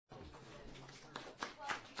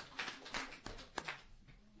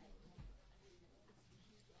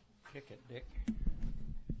Kick it, Dick.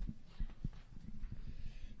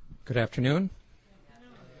 Good afternoon.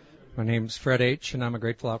 My name's Fred H., and I'm a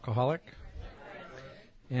grateful alcoholic.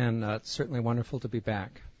 And it's certainly wonderful to be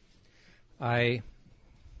back. I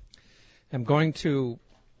am going to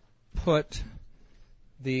put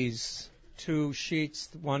these two sheets,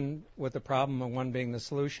 one with the problem and one being the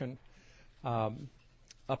solution,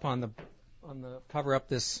 up on the cover up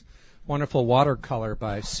this wonderful watercolor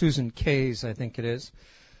by Susan Kays, I think it is.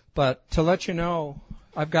 But to let you know,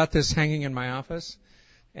 I've got this hanging in my office,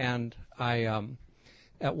 and I,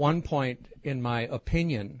 at one point in my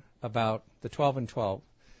opinion about the 12 and 12,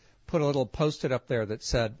 put a little post-it up there that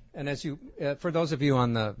said, and as you, for those of you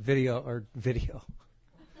on the video,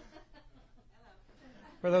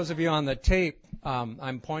 for those of you on the tape,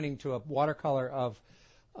 I'm pointing to a watercolor of,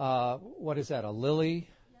 what is that, a lily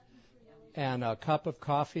and a cup of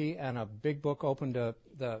coffee and a big book open to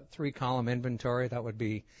the 3-column inventory. That would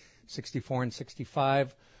be 64 and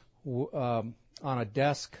 65 on a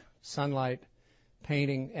desk, sunlight,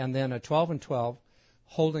 painting, and then a 12 and 12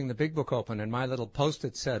 holding the big book open. And my little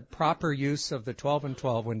post-it said, proper use of the 12 and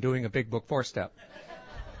 12 when doing a big book 4-step.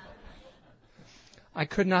 I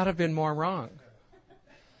could not have been more wrong.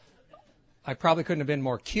 I probably couldn't have been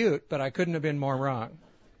more cute, but I couldn't have been more wrong.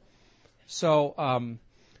 So I'm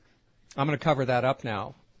going to cover that up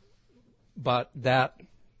now. But that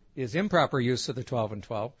is improper use of the 12 and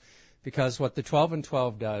 12, because what the 12 and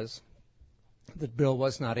 12 does, that Bill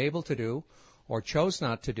was not able to do or chose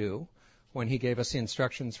not to do when he gave us the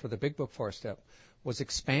instructions for the Big Book 4-step, was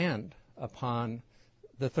expand upon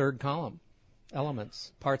the 3rd column,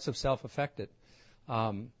 elements, parts of self-affected.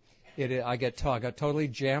 I got totally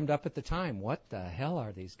jammed up at the time. What the hell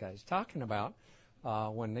are these guys talking about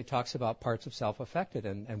when they talks about parts of self-affected,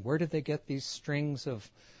 and where did they get these strings of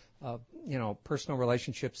personal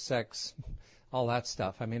relationships, sex, all that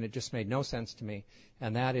stuff? I mean, it just made no sense to me,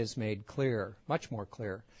 and that is made clear, much more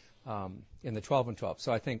clear, in the 12 and 12.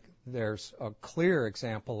 So I think there's a clear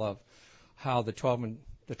example of how the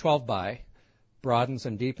 12 by broadens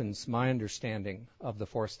and deepens my understanding of the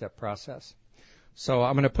 4-step process. So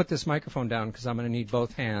I'm going to put this microphone down because I'm going to need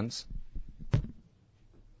both hands.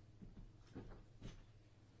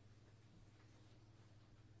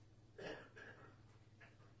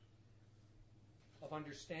 Of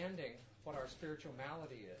understanding what our spiritual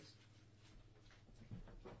malady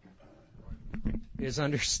is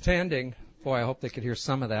understanding, boy, I hope they could hear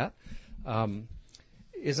some of that,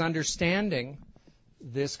 is understanding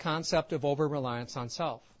this concept of over-reliance on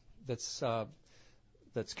self that's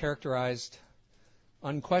characterized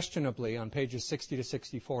unquestionably on pages 60 to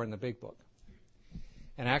 64 in the Big Book.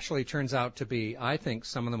 And actually turns out to be, I think,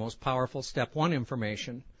 some of the most powerful Step 1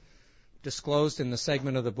 information disclosed in the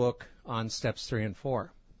segment of the book on Steps 3 and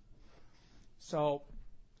 4. So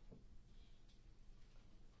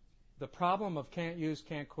the problem of can't use,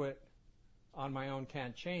 can't quit, on my own,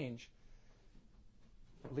 can't change,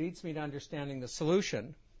 leads me to understanding the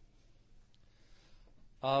solution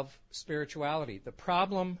of spirituality. The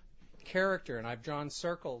problem character, and I've drawn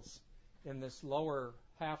circles in this lower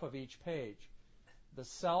half of each page. The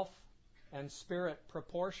self and spirit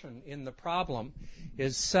proportion in the problem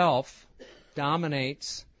is self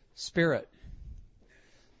dominates spirit.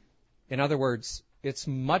 In other words, it's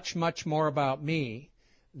much, much more about me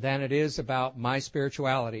than it is about my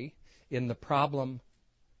spirituality in the problem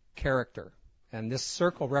character. And this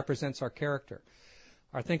circle represents our character.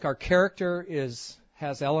 I think our character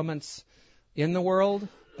has elements in the world,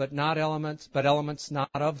 but elements not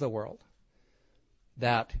of the world.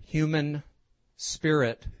 That human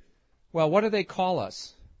spirit, well, what do they call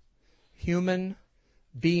us? Human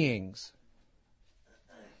beings.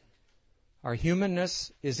 Our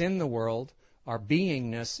humanness is in the world. Our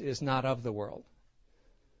beingness is not of the world.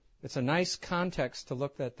 It's a nice context to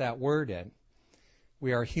look at that word in.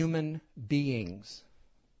 We are human beings.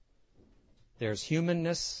 There's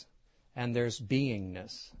humanness and there's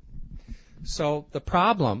beingness. So the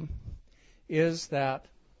problem is that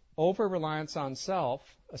over-reliance on self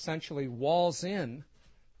essentially walls in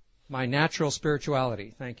my natural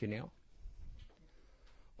spirituality. Thank you, Neil.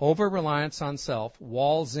 Over-reliance on self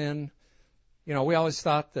walls in, we always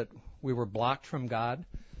thought that we were blocked from God.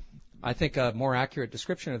 I think a more accurate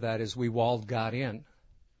description of that is we walled God in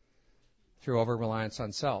through over-reliance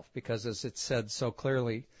on self, because as it said so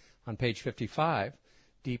clearly on page 55,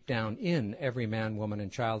 deep down in every man, woman,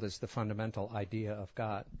 and child is the fundamental idea of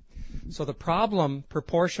God. So the problem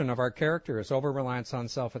proportion of our character is over-reliance on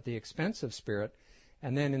self at the expense of spirit,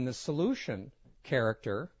 and then in the solution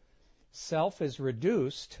character, self is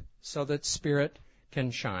reduced so that spirit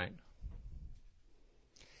can shine.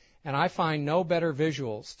 And I find no better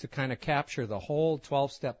visuals to kind of capture the whole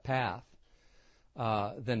 12-step path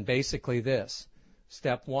than basically this.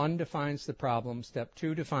 Step 1 defines the problem. Step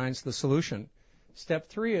 2 defines the solution. Step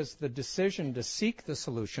 3 is the decision to seek the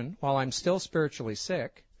solution while I'm still spiritually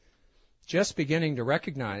sick, just beginning to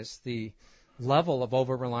recognize the level of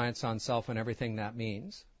over-reliance on self and everything that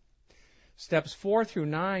means. Steps 4 through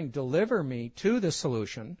 9 deliver me to the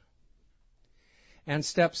solution. And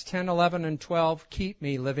steps 10, 11, and 12 keep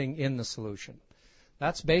me living in the solution.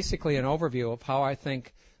 That's basically an overview of how I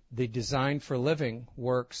think the design for living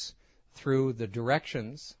works through the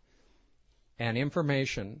directions and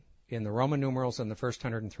information in the Roman numerals in the first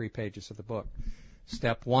 103 pages of the book.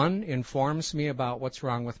 Step 1 informs me about what's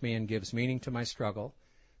wrong with me and gives meaning to my struggle.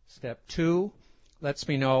 Step 2 lets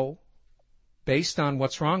me know, based on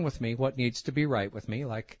what's wrong with me, what needs to be right with me,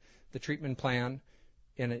 like the treatment plan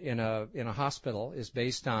in a hospital is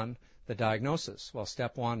based on the diagnosis. Well,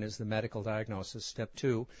 step 1 is the medical diagnosis. Step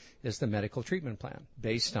 2 is the medical treatment plan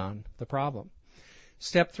based on the problem.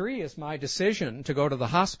 Step 3 is my decision to go to the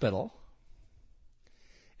hospital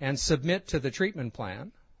and submit to the treatment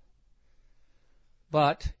plan.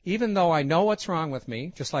 But even though I know what's wrong with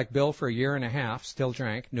me, just like Bill for a year and a half still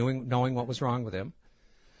drank, knowing what was wrong with him,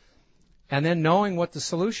 and then knowing what the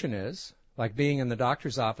solution is, like being in the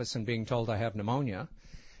doctor's office and being told I have pneumonia,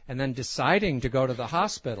 and then deciding to go to the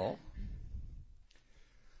hospital,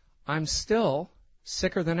 I'm still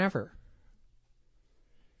sicker than ever.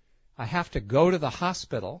 I have to go to the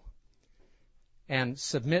hospital and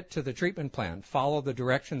submit to the treatment plan, follow the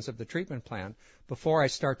directions of the treatment plan before I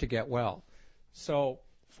start to get well. So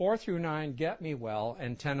 4 through 9 get me well,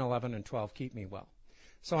 and 10, 11, and 12 keep me well.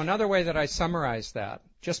 So another way that I summarize that,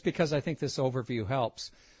 just because I think this overview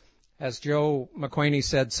helps, as Joe McQuaney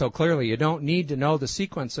said so clearly, you don't need to know the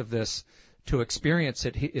sequence of this to experience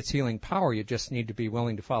its healing power. You just need to be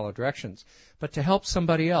willing to follow directions. But to help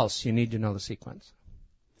somebody else, you need to know the sequence.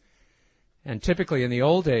 And typically in the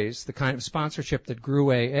old days, the kind of sponsorship that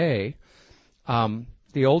grew AA,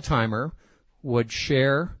 the old-timer would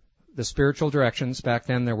share the spiritual directions. Back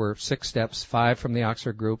then there were 6 steps, 5 from the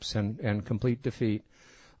Oxford groups and complete defeat,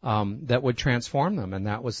 that would transform them. And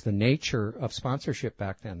that was the nature of sponsorship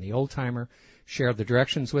back then. The old-timer shared the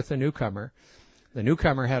directions with the newcomer. The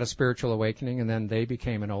newcomer had a spiritual awakening, and then they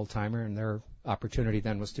became an old-timer, and their opportunity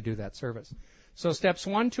then was to do that service. So steps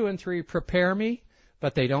 1, 2, and 3 prepare me,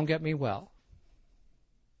 but they don't get me well.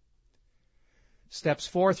 Steps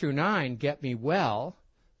 4 through 9 get me well,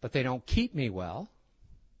 but they don't keep me well.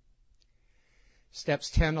 Steps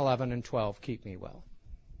 10, 11, and 12 keep me well.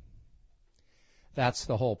 That's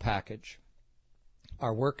the whole package.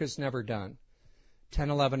 Our work is never done. 10,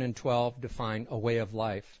 11, and 12 define a way of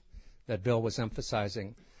life that Bill was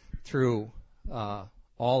emphasizing through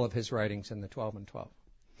all of his writings in the 12 and 12.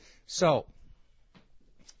 So,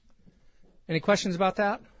 any questions about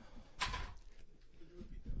that?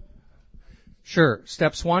 Sure.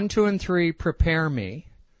 Steps 1, 2, and 3 prepare me,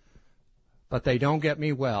 but they don't get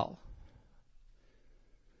me well.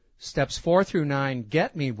 Steps 4 through 9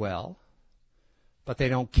 get me well, but they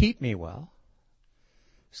don't keep me well.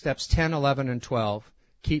 Steps 10, 11, and 12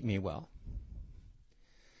 keep me well.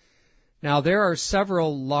 Now, there are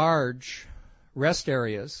several large rest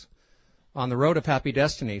areas on the road of Happy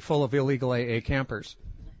Destiny full of illegal AA campers.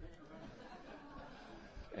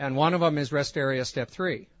 And one of them is rest area step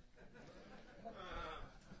 3.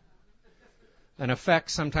 An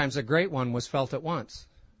effect, sometimes a great one, was felt at once.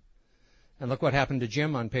 And look what happened to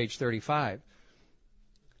Jim on page 35.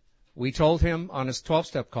 We told him on his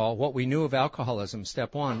 12-step call what we knew of alcoholism,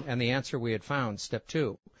 step 1, and the answer we had found, step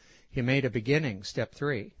 2. He made a beginning, step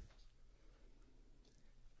 3.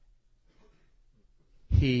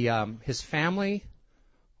 His family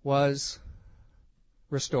was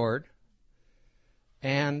restored,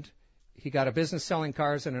 and he got a business selling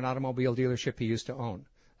cars in an automobile dealership he used to own.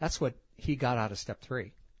 That's what he got out of step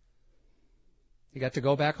 3. He got to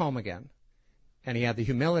go back home again, and he had the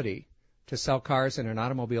humility to sell cars in an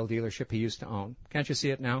automobile dealership he used to own. Can't you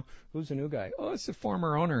see it now? Who's the new guy? Oh, it's the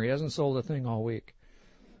former owner. He hasn't sold a thing all week.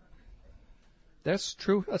 That's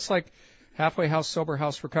true. That's like halfway house, sober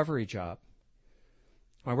house recovery job.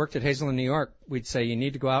 When I worked at Hazelden, New York, we'd say, you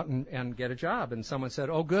need to go out and get a job. And someone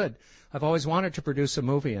said, oh, good. I've always wanted to produce a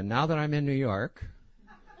movie, and now that I'm in New York,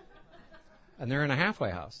 and they're in a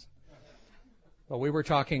halfway house. Well, we were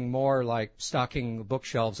talking more like stocking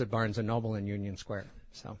bookshelves at Barnes & Noble in Union Square.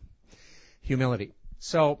 So, humility.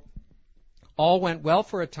 So, all went well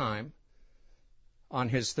for a time on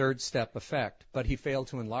his 3rd step effect, but he failed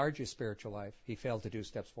to enlarge his spiritual life. He failed to do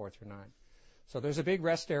steps 4 through 9. So there's a big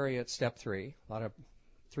rest area at step 3, a lot of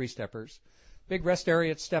 3-steppers. big rest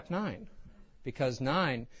area at step 9, because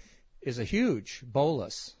 9 is a huge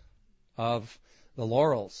bolus of the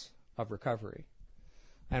laurels of recovery.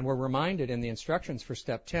 And we're reminded in the instructions for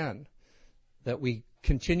step 10 that we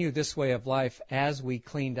continue this way of life as we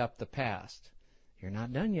cleaned up the past. You're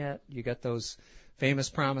not done yet. You got those famous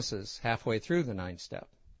promises halfway through the 9th step,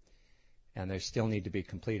 and they still need to be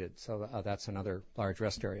completed. So that's another large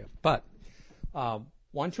rest area. But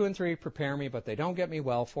 1, 2, and 3 prepare me, but they don't get me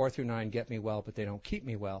well. 4 through 9 get me well, but they don't keep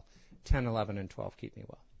me well. 10, 11, and 12 keep me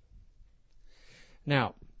well.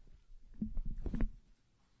 Now,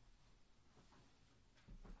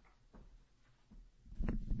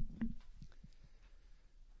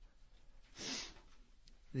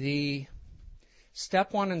 the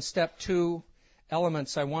step 1 and step 2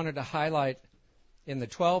 elements I wanted to highlight in the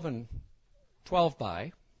 12 and 12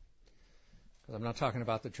 by, because I'm not talking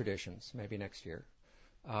about the traditions, maybe next year.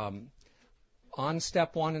 On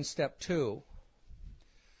step 1 and step 2,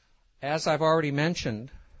 as I've already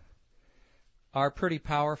mentioned, are pretty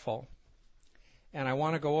powerful. And I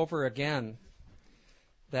want to go over again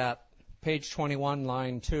that page 21,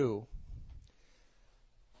 line 2.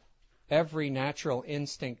 Every natural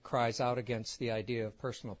instinct cries out against the idea of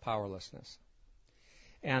personal powerlessness.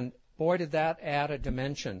 And boy, did that add a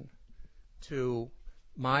dimension to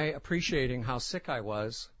my appreciating how sick I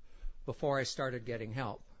was before I started getting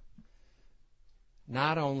help.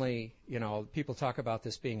 Not only, people talk about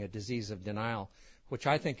this being a disease of denial, which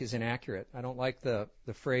I think is inaccurate. I don't like the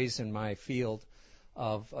phrase in my field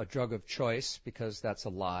of a drug of choice, because that's a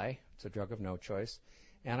lie. It's a drug of no choice.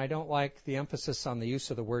 And I don't like the emphasis on the use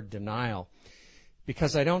of the word denial,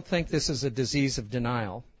 because I don't think this is a disease of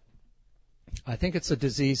denial. I think it's a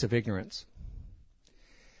disease of ignorance.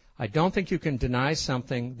 I don't think you can deny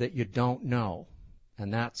something that you don't know,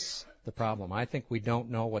 and that's the problem. I think we don't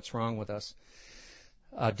know what's wrong with us.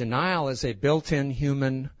 Denial is a built-in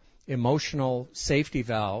human emotional safety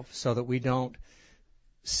valve so that we don't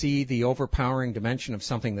see the overpowering dimension of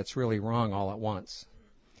something that's really wrong all at once.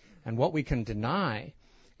 And what we can deny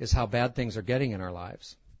is how bad things are getting in our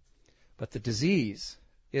lives. But the disease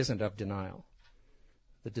isn't of denial.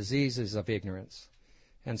 The disease is of ignorance.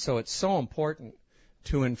 And so it's so important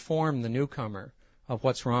to inform the newcomer of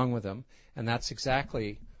what's wrong with them. And that's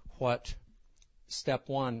exactly what step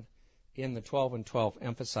 1 in the 12 and 12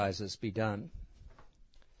 emphasizes be done.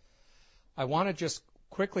 I want to just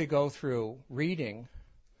quickly go through reading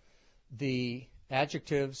the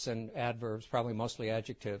adjectives and adverbs, probably mostly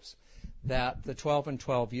adjectives, that the 12 and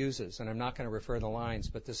 12 uses. And I'm not going to refer the lines,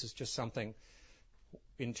 but this is just something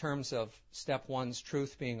in terms of step 1's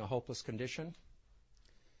truth being a hopeless condition.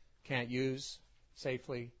 Can't use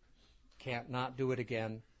safely, can't not do it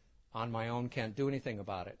again, on my own, can't do anything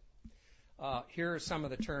about it. Here are some of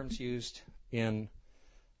the terms used in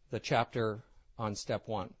the chapter on step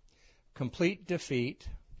 1. Complete defeat,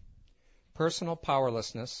 personal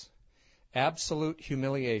powerlessness, absolute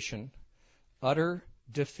humiliation, utter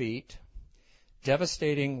defeat,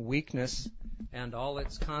 devastating weakness and all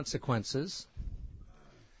its consequences,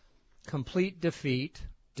 complete defeat,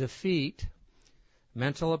 defeat,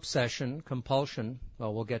 mental obsession, compulsion,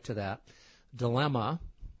 well, we'll get to that, dilemma,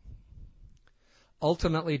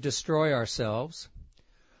 ultimately destroy ourselves,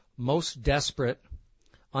 most desperate,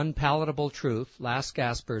 unpalatable truth, last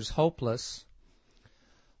gaspers, hopeless,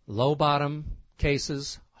 low bottom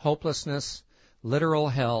cases, hopelessness, literal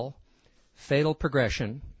hell, fatal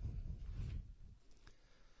progression,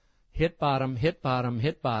 hit bottom, hit bottom,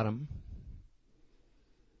 hit bottom,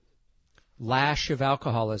 lash of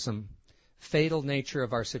alcoholism, fatal nature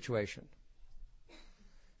of our situation.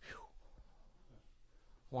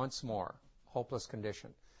 Once more, hopeless condition.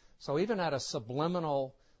 So even at a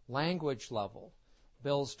subliminal language level,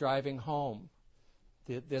 Bill's driving home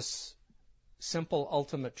this simple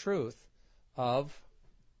ultimate truth of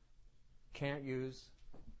can't use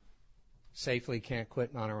safely, can't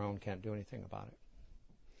quit on our own, can't do anything about it.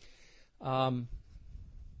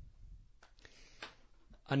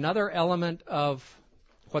 Another element of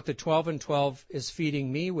what the 12 and 12 is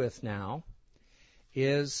feeding me with now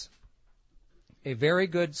is a very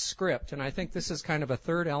good script, and I think this is kind of a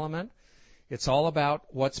third element. It's all about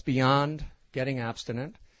what's beyond getting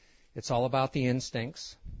abstinent. It's all about the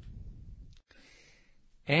instincts.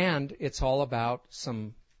 And it's all about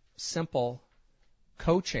some simple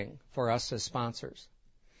coaching for us as sponsors.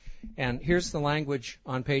 And here's the language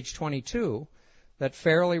on page 22 that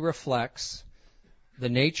fairly reflects the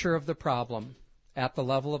nature of the problem at the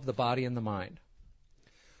level of the body and the mind.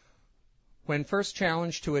 When first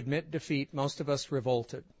challenged to admit defeat, most of us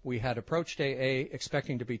revolted. We had approached AA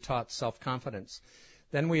expecting to be taught self-confidence.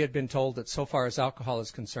 Then we had been told that so far as alcohol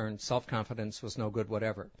is concerned, self-confidence was no good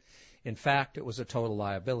whatever. In fact, it was a total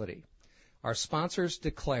liability. Our sponsors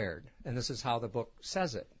declared, and this is how the book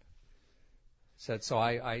says it, so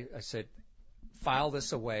I said, file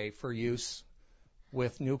this away for use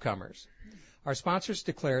with newcomers. Our sponsors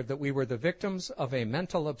declared that we were the victims of a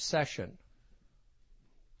mental obsession.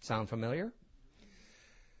 Sound familiar?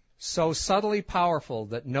 So subtly powerful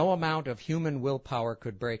that no amount of human willpower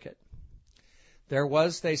could break it. There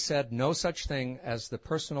was, they said, no such thing as the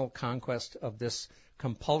personal conquest of this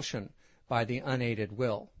compulsion by the unaided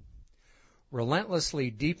will. Relentlessly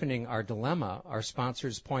deepening our dilemma, our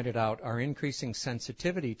sponsors pointed out our increasing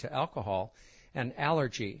sensitivity to alcohol and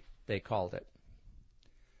allergy, they called it.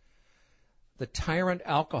 The tyrant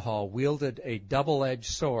alcohol wielded a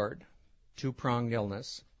double-edged sword, two-pronged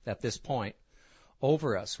illness, at this point,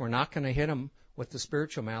 over us. We're not going to hit them with the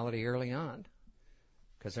spiritual malady early on,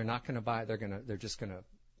 because they're not going to buy. They're just going to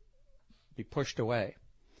be pushed away.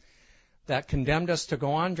 That condemned us to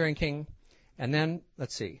go on drinking, and then,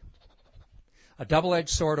 let's see, a double-edged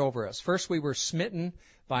sword over us. First, we were smitten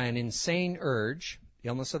by an insane urge,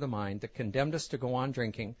 illness of the mind, that condemned us to go on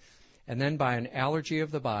drinking, and then by an allergy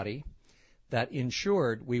of the body that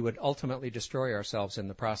ensured we would ultimately destroy ourselves in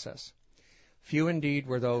the process. Few indeed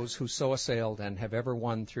were those who so assailed and have ever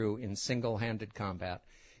won through in single-handed combat.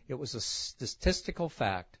 It was a statistical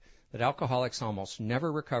fact that alcoholics almost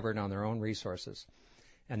never recovered on their own resources,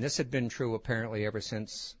 and this had been true apparently ever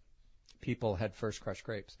since people had first crushed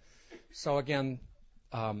grapes. So again,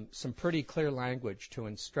 some pretty clear language to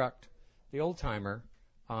instruct the old-timer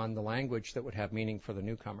on the language that would have meaning for the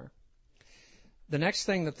newcomer. The next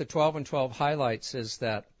thing that the 12 and 12 highlights is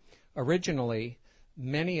that originally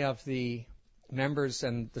many of the members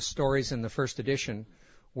and the stories in the first edition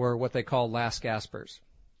were what they call last gaspers.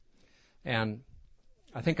 And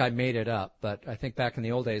I think I made it up, but I think back in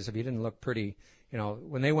the old days, if you didn't look pretty,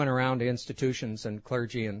 when they went around to institutions and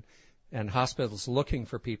clergy and hospitals looking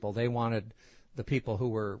for people, they wanted the people who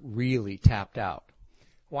were really tapped out.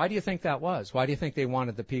 Why do you think that was? Why do you think they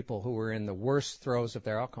wanted the people who were in the worst throes of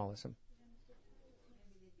their alcoholism?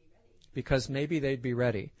 Because maybe they'd be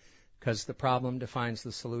ready, because the problem defines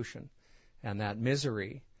the solution, and that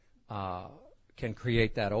misery can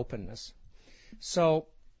create that openness. So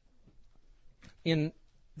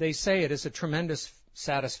they say it is a tremendous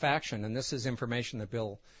satisfaction, and this is information that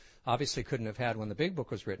Bill obviously couldn't have had when the big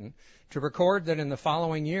book was written, to record that in the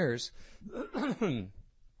following years,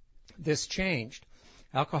 this changed.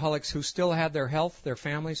 Alcoholics who still had their health, their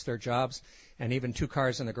families, their jobs, and even 2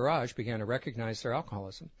 cars in the garage began to recognize their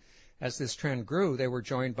alcoholism. As this trend grew, they were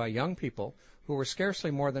joined by young people who were scarcely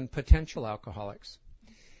more than potential alcoholics.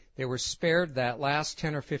 They were spared that last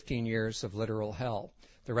 10 or 15 years of literal hell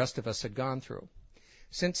the rest of us had gone through.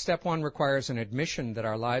 Since step 1 requires an admission that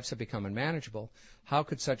our lives have become unmanageable, how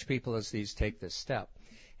could such people as these take this step?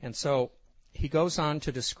 And so he goes on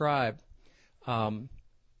to describe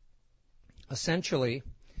essentially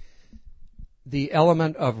the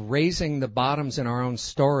element of raising the bottoms in our own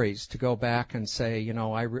stories, to go back and say,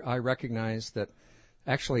 I recognize that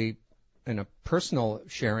actually in a personal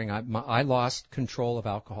sharing, I lost control of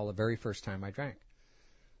alcohol the very first time I drank.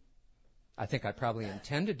 I think I probably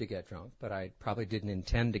intended to get drunk, but I probably didn't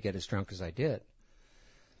intend to get as drunk as I did.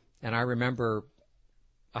 And I remember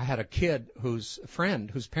I had a kid whose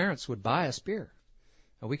parents would buy us beer,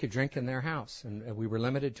 and we could drink in their house, and we were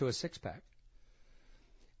limited to a 6-pack.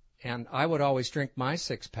 And I would always drink my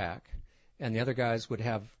 6-pack, and the other guys would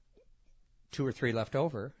have 2 or 3 left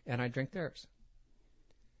over, and I'd drink theirs.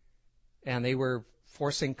 And they were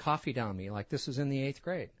forcing coffee down me, like this was in the 8th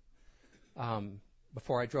grade,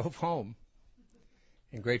 before I drove home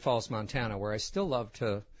in Great Falls, Montana, where I still love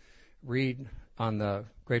to read on the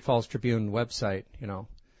Great Falls Tribune website,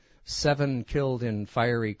 7 killed in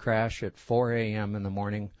fiery crash at 4 a.m. in the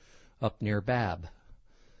morning up near Bab.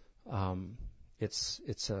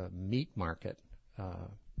 It's a meat market,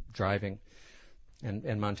 driving,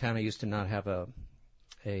 and Montana used to not have a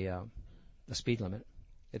speed limit.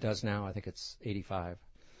 It does now. I think it's 85.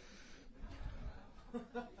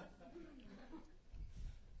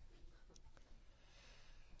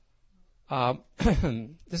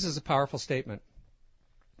 This is a powerful statement.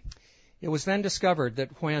 It was then discovered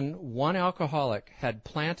that when one alcoholic had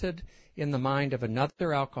planted in the mind of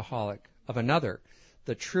another alcoholic,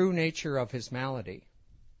 the true nature of his malady,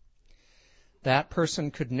 that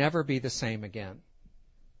person could never be the same again.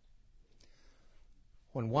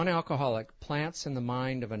 When one alcoholic plants in the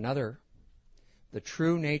mind of another the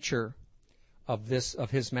true nature of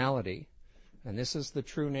his malady, and this is the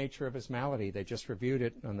true nature of his malady, they just reviewed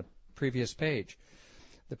it on the previous page,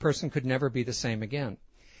 The person could never be the same again.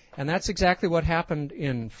 And that's exactly what happened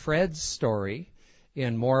in Fred's story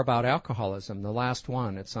in More About Alcoholism, the last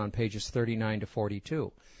one. It's on pages 39 to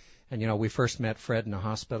 42. And, we first met Fred in a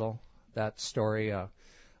hospital, that story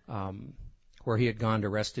where he had gone to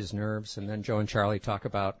rest his nerves. And then Joe and Charlie talk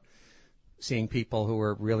about seeing people who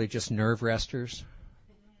were really just nerve resters,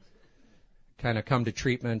 kind of come to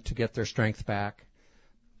treatment to get their strength back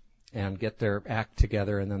and get their act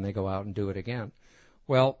together, and then they go out and do it again.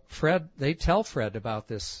 Well, they tell Fred about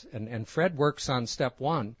this, and Fred works on step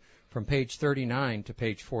 1 from page 39 to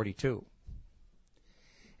page 42.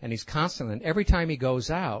 And he's constantly, and every time he goes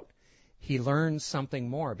out, he learns something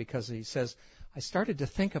more, because he says, I started to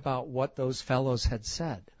think about what those fellows had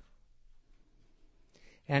said.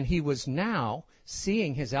 And he was now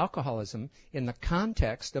seeing his alcoholism in the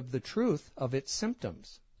context of the truth of its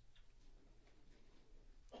symptoms.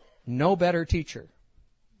 No better teacher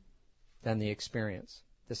than the experience.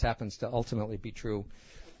 This happens to ultimately be true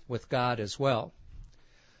with God as well.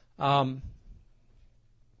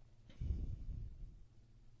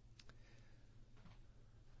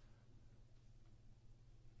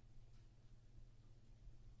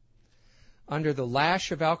 Under the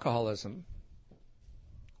lash of alcoholism,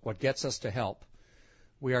 what gets us to help,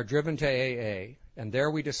 we are driven to AA, and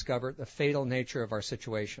there we discover the fatal nature of our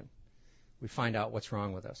situation. We find out what's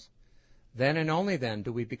wrong with us. Then and only then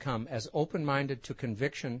do we become as open-minded to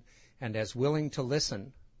conviction and as willing to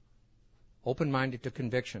listen, open-minded to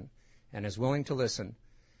conviction and as willing to listen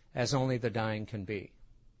as only the dying can be.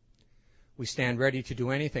 We stand ready to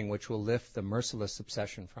do anything which will lift the merciless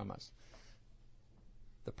obsession from us.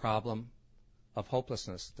 The problem of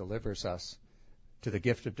hopelessness delivers us to the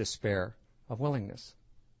gift of despair of willingness.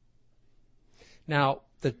 Now,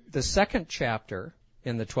 the second chapter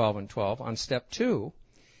in the 12 and 12 on step 2,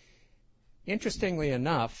 interestingly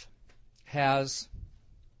enough, has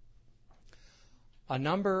a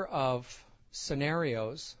number of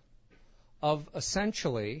scenarios of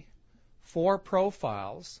essentially 4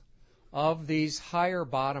 profiles of these higher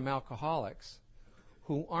bottom alcoholics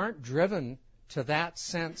who aren't driven to that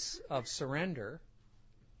sense of surrender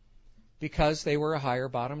because they were a higher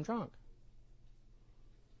bottom drunk.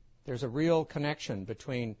 There's a real connection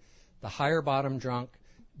between the higher bottom drunk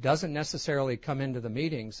doesn't necessarily come into the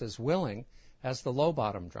meetings as willing as the low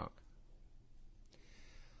bottom drunk.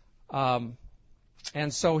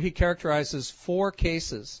 And so he characterizes 4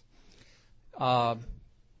 cases.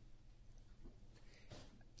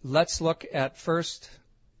 Let's look at first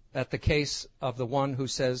at the case of the one who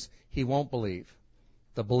says he won't believe,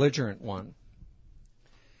 the belligerent one.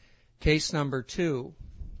 Case number 2.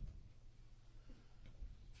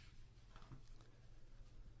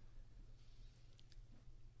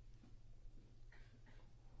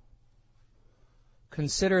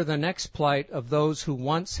 Consider the next plight of those who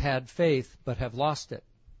once had faith but have lost it.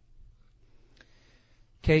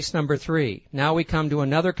 Case number 3. Now we come to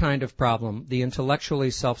another kind of problem, the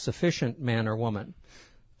intellectually self-sufficient man or woman.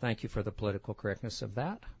 Thank you for the political correctness of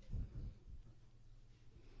that.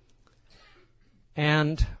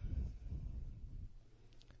 And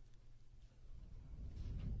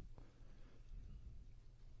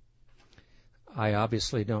I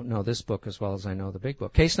obviously don't know this book as well as I know the big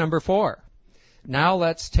book. Case number 4. Now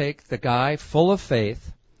let's take the guy full of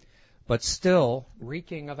faith, but still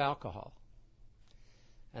reeking of alcohol.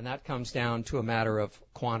 And that comes down to a matter of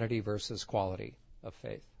quantity versus quality of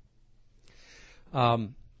faith.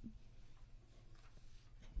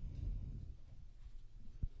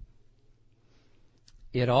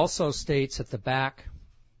 It also states at the back,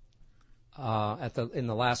 in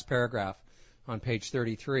the last paragraph on page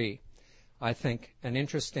 33, I think an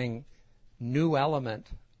interesting new element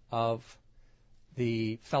of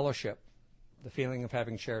the fellowship, the feeling of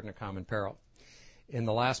having shared in a common peril. In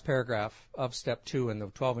the last paragraph of step 2 in the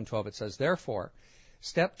 12 and 12, it says, therefore,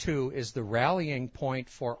 step 2 is the rallying point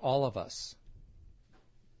for all of us.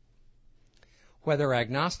 Whether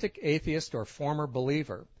agnostic, atheist, or former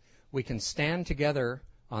believer, we can stand together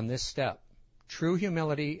on this step. True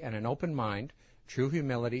humility and an open mind, true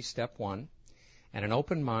humility, step 1, and an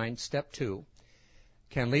open mind, step 2,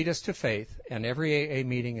 can lead us to faith, and every AA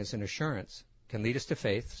meeting is an assurance, can lead us to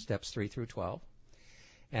faith, steps 3 through 12,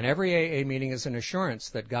 and every AA meeting is an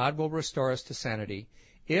assurance that God will restore us to sanity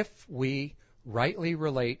if we rightly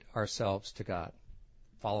relate ourselves to God.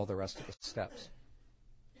 Follow the rest of the steps.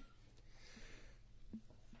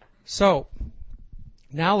 So,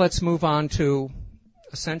 now let's move on to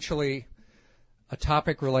essentially a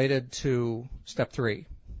topic related to step 3.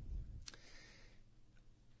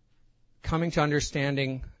 Coming to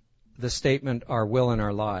understanding the statement, our will in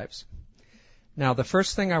our lives. Now, the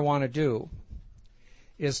first thing I want to do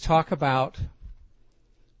is talk about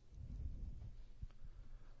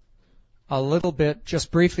a little bit,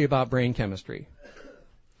 just briefly, about brain chemistry.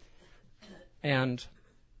 And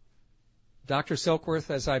Dr.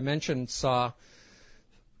 Silkworth, as I mentioned, saw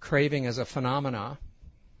craving as a phenomena,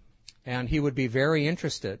 and he would be very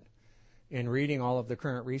interested in reading all of the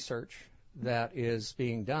current research that is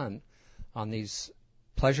being done on these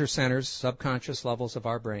pleasure centers, subconscious levels of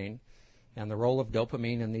our brain, and the role of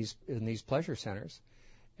dopamine in these pleasure centers.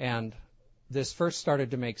 And this first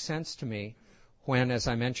started to make sense to me when, as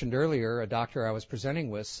I mentioned earlier, a doctor I was presenting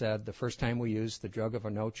with said the first time we use the drug of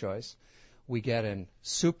our no choice, we get an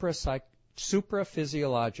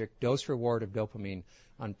supraphysiologic dose reward of dopamine,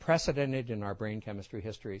 unprecedented in our brain chemistry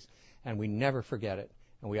histories, and we never forget it,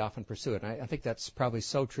 and we often pursue it. And I think that's probably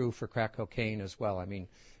so true for crack cocaine as well. I mean,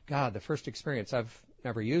 God, the first experience, I've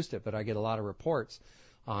never used it, but I get a lot of reports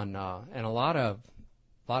on, and a lot of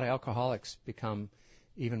alcoholics become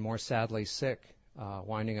even more sadly sick,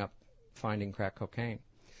 winding up finding crack cocaine.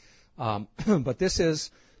 But this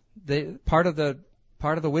is the part of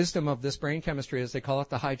the wisdom of this brain chemistry is they call it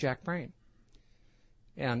the hijacked brain.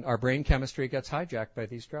 And our brain chemistry gets hijacked by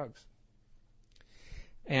these drugs.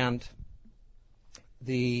 And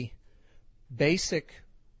the basic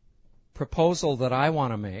proposal that I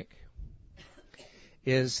want to make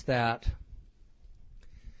is that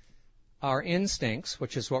our instincts,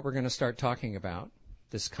 which is what we're going to start talking about,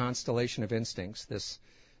 this constellation of instincts, this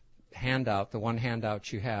handout, the one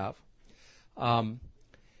handout you have,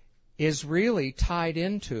 is really tied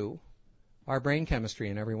into our brain chemistry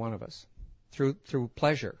in every one of us through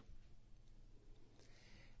pleasure.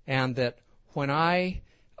 And that when I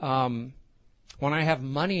have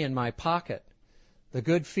money in my pocket, the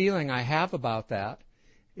good feeling I have about that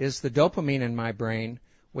is the dopamine in my brain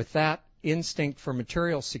with that instinct for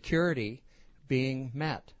material security being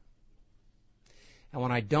met. And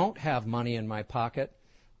when I don't have money in my pocket,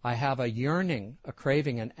 I have a yearning, a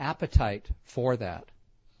craving, an appetite for that.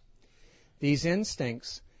 These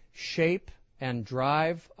instincts shape and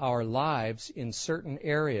drive our lives in certain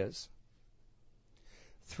areas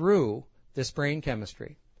through this brain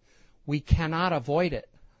chemistry. We cannot avoid it.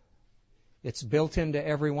 It's built into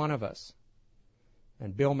every one of us.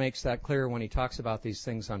 And Bill makes that clear when he talks about these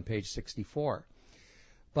things on page 64.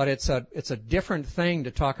 But it's a different thing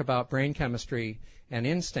to talk about brain chemistry and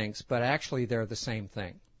instincts, but actually they're the same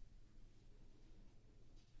thing.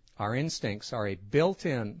 Our instincts are a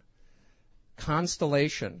built-in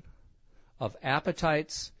constellation of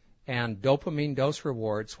appetites and dopamine dose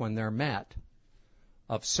rewards when they're met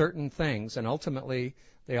of certain things, and ultimately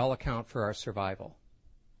they all account for our survival.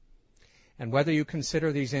 And whether you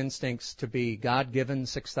consider these instincts to be God-given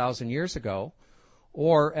 6,000 years ago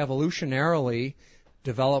or evolutionarily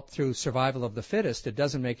developed through survival of the fittest, it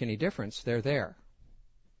doesn't make any difference. They're there.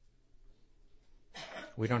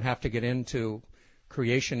 We don't have to get into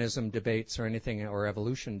creationism debates or anything, or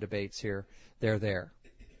evolution debates here. They're there.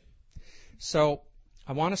 So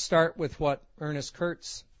I want to start with what Ernest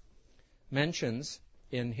Kurtz mentions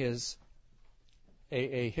in his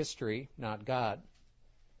AA History, Not God.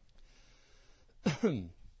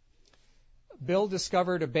 Bill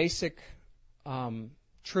discovered a basic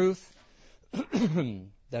truth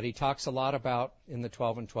that he talks a lot about in the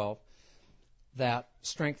 12 and 12, that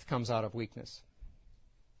strength comes out of weakness.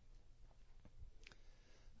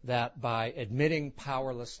 That by admitting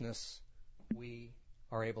powerlessness, we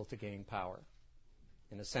are able to gain power.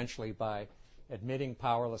 And essentially by admitting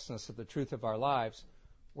powerlessness of the truth of our lives,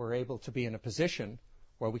 we're able to be in a position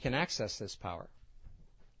where we can access this power.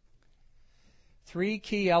 3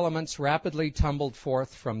 key elements rapidly tumbled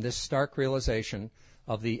forth from this stark realization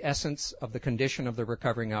of the essence of the condition of the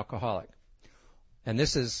recovering alcoholic. And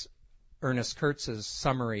this is Ernest Kurtz's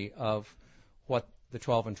summary of what the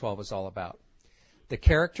 12 and 12 is all about. The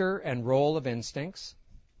character and role of instincts,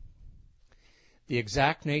 the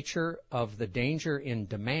exact nature of the danger in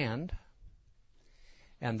demand,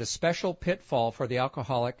 and the special pitfall for the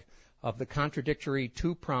alcoholic of the contradictory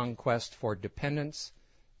two-pronged quest for dependence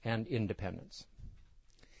and independence.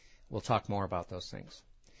 We'll talk more about those things.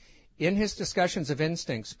 In his discussions of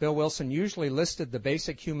instincts, Bill Wilson usually listed the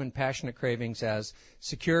basic human passionate cravings as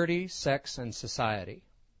security, sex, and society.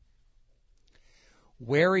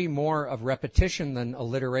 Wary more of repetition than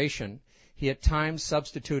alliteration, he at times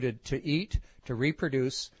substituted to eat, to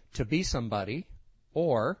reproduce, to be somebody,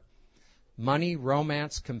 or money,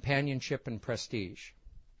 romance, companionship, and prestige.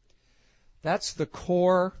 That's the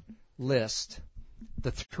core list, the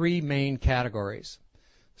 3 main categories: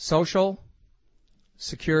 social,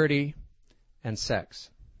 security, and sex.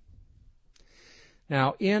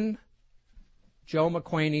 Now, in Joe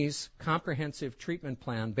McQuaney's comprehensive treatment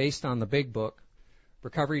plan based on the big book,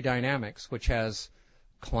 Recovery Dynamics, which has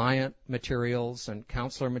client materials and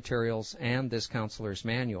counselor materials and this counselor's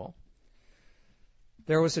manual.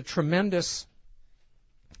 There was a tremendous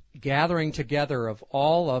gathering together of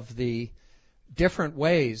all of the different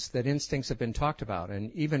ways that instincts have been talked about.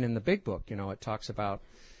 And even in the big book,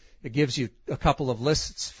 it gives you a couple of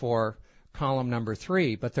lists for column number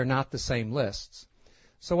 3, but they're not the same lists.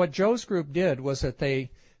 So what Joe's group did was that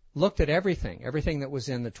they looked at everything that was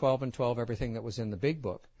in the 12 and 12, everything that was in the big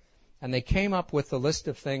book, and they came up with the list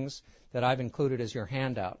of things that I've included as your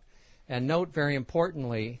handout. And note very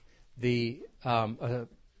importantly the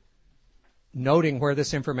noting where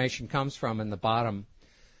this information comes from in the bottom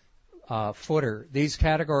footer. These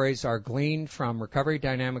categories are gleaned from Recovery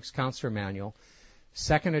Dynamics Counselor Manual,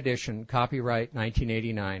 2nd edition, copyright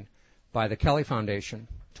 1989, by the Kelly Foundation,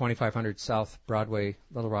 2500 South Broadway,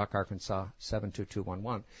 Little Rock, Arkansas,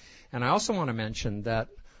 72211. And I also want to mention that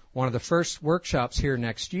one of the first workshops here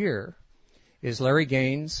next year is Larry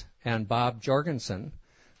Gaines and Bob Jorgensen,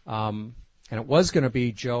 and it was going to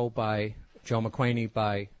be Joe McQuaney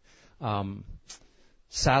by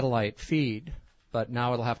satellite feed, but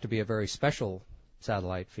now it'll have to be a very special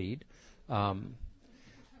satellite feed,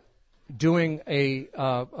 doing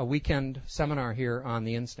a weekend seminar here on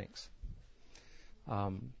the instincts.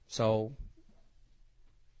 So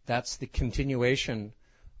that's the continuation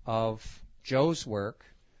of Joe's work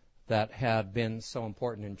that had been so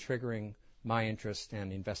important in triggering my interest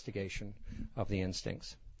and investigation of the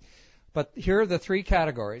instincts. But here are the 3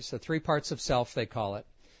 categories, the 3 parts of self, they call it: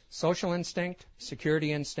 social instinct,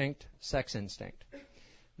 security instinct, sex instinct.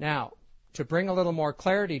 Now, to bring a little more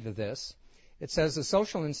clarity to this, it says the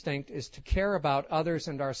social instinct is to care about others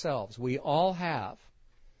and ourselves. We all have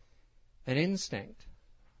an instinct,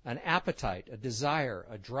 an appetite, a desire,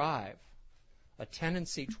 a drive, a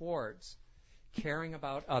tendency towards caring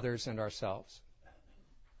about others and ourselves.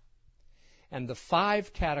 And the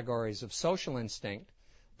 5 categories of social instinct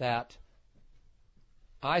that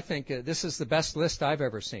I think this is the best list I've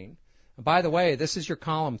ever seen. And by the way, this is your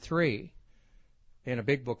column 3 in a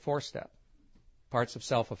big book 4-step, parts of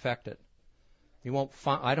self affected. You won't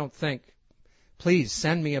find, I don't think, please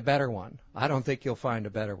send me a better one. I don't think you'll find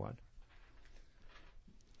a better one.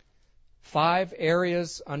 5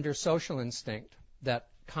 areas under social instinct that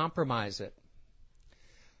compromise it,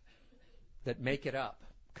 that make it up.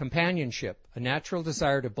 Companionship, a natural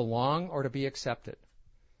desire to belong or to be accepted.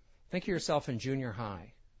 Think of yourself in junior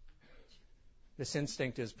high. This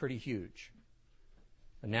instinct is pretty huge.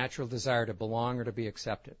 A natural desire to belong or to be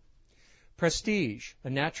accepted. Prestige, a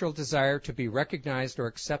natural desire to be recognized or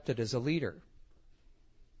accepted as a leader.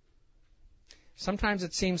 Sometimes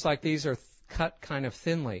it seems like these are cut kind of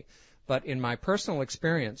thinly, but in my personal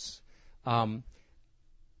experience,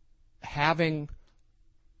 having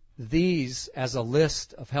these as a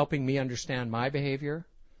list of helping me understand my behavior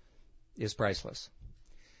is priceless.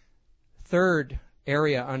 3rd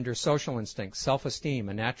area under social instinct, self-esteem,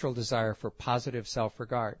 a natural desire for positive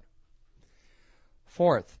self-regard.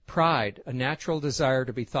 4th, pride, a natural desire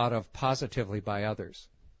to be thought of positively by others.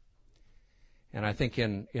 And I think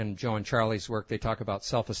in Joe and Charlie's work, they talk about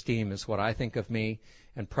self-esteem is what I think of me,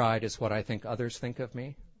 and pride is what I think others think of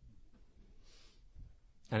me.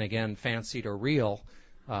 And again, fancied or real,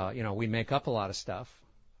 we make up a lot of stuff,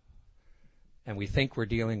 and we think we're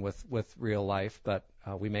dealing with real life, but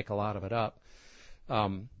we make a lot of it up.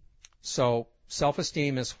 So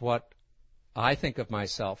self-esteem is what I think of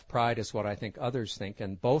myself. Pride is what I think others think,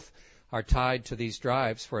 and both are tied to these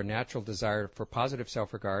drives for a natural desire for positive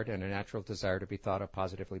self-regard and a natural desire to be thought of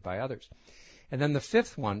positively by others. And then the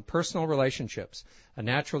 5th one, personal relationships, a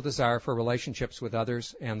natural desire for relationships with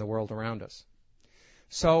others and the world around us.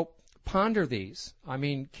 So ponder these. I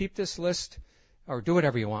mean, keep this list, or do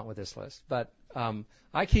whatever you want with this list, but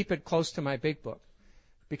I keep it close to my big book,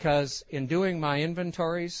 because in doing my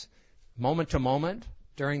inventories moment to moment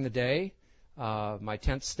during the day, my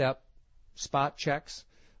 10th step spot checks,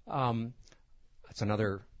 that's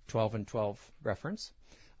another 12 and 12 reference,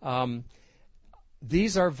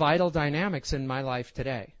 these are vital dynamics in my life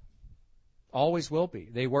today. Always will be.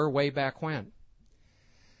 They were way back when.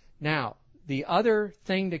 Now, the other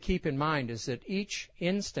thing to keep in mind is that each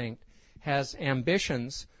instinct has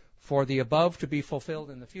ambitions for the above to be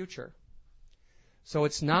fulfilled in the future. So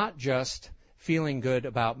it's not just feeling good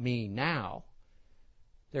about me now.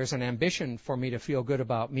 There's an ambition for me to feel good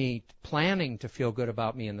about me, planning to feel good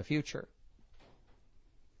about me in the future.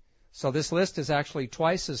 So this list is actually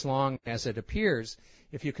twice as long as it appears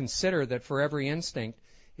if you consider that for every instinct,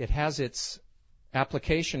 it has its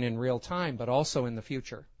application in real time, but also in the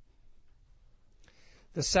future.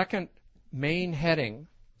 The second main heading,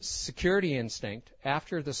 security instinct,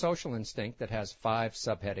 after the social instinct that has 5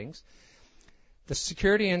 subheadings, the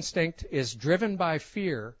security instinct is driven by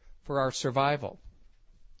fear for our survival.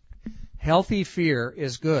 Healthy fear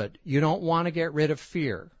is good. You don't want to get rid of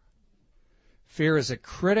fear. Fear is a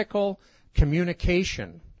critical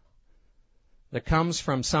communication that comes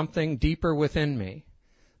from something deeper within me,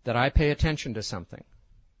 that I pay attention to something.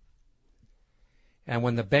 And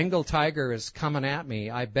when the Bengal tiger is coming at me,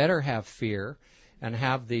 I better have fear and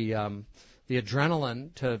have the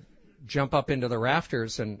adrenaline to jump up into the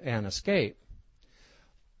rafters and escape.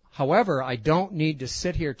 However, I don't need to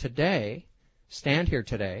stand here today,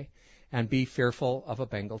 and be fearful of a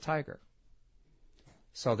Bengal tiger.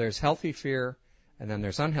 So there's healthy fear, and then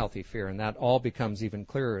there's unhealthy fear, and that all becomes even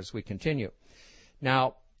clearer as we continue.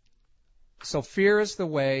 Now, so fear is the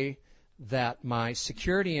way that my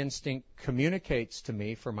security instinct communicates to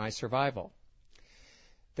me for my survival.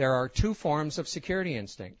 There are 2 forms of security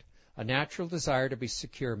instinct: a natural desire to be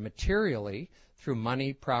secure materially through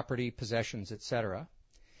money, property, possessions, etc.,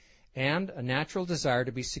 and a natural desire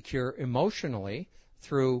to be secure emotionally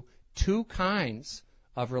through 2 kinds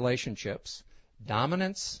of relationships: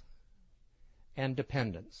 dominance and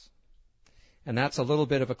dependence. And that's a little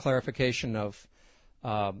bit of a clarification of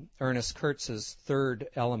Ernest Kurtz's third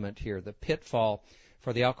element here, the pitfall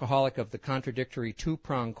for the alcoholic of the contradictory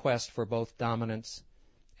 2-pronged quest for both dominance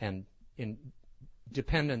and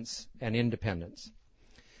dependence and independence.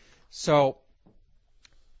 So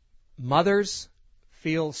mothers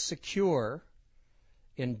feel secure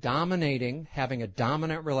in dominating, having a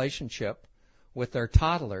dominant relationship with their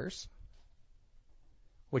toddlers,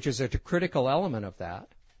 which is a critical element of that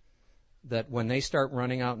when they start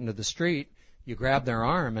running out into the street, you grab their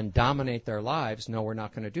arm and dominate their lives. No, we're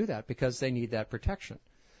not going to do that because they need that protection.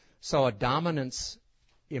 So a dominance,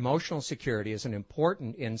 emotional security is an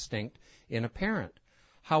important instinct in a parent.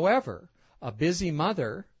 However, a busy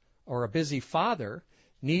mother or a busy father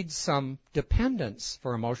needs some dependence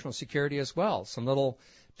for emotional security as well, some little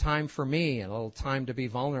time for me and a little time to be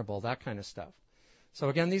vulnerable, that kind of stuff. So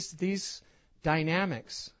again, these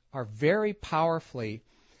dynamics are very powerfully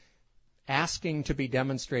asking to be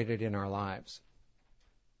demonstrated in our lives.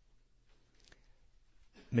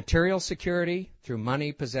 Material security through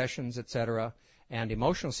money, possessions, etc., and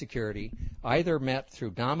emotional security either met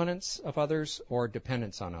through dominance of others or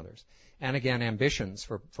dependence on others. And again, ambitions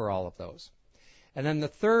for all of those. And then the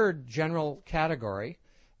third general category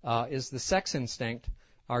is the sex instinct,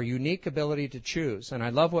 our unique ability to choose. And I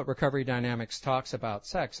love what Recovery Dynamics talks about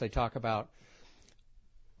sex. They talk about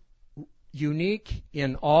unique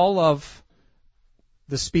in all of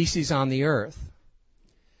the species on the earth.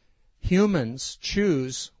 Humans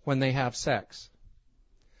choose when they have sex.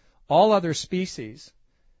 All other species,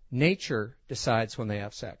 nature decides when they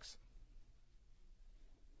have sex.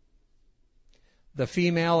 The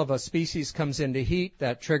female of a species comes into heat,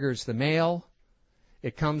 that triggers the male.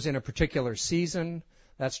 It comes in a particular season.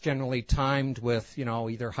 That's generally timed with,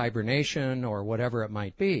 either hibernation or whatever it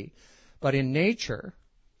might be. But in nature,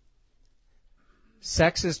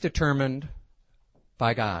 sex is determined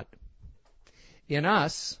by God. In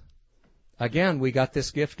us, again, we got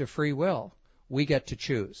this gift of free will. We get to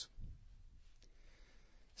choose.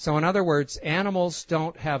 So in other words, animals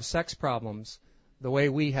don't have sex problems the way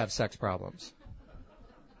we have sex problems.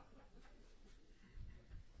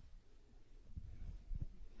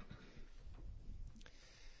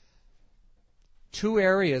 Two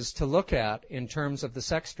areas to look at in terms of the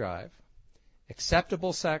sex drive: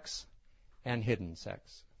 acceptable sex and hidden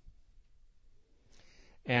sex.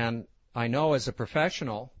 And I know as a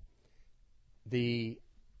professional, the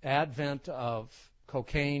advent of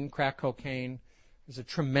cocaine, crack cocaine, is a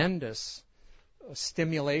tremendous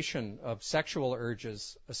stimulation of sexual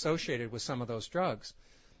urges associated with some of those drugs.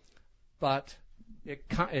 But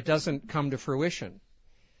it doesn't come to fruition.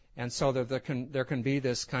 And so there can be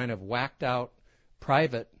this kind of whacked out,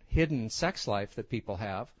 private, hidden sex life that people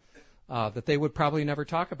have that they would probably never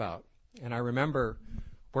talk about. And I remember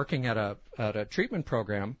working at a treatment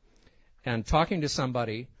program and talking to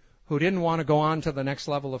somebody who didn't want to go on to the next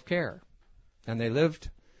level of care. And they lived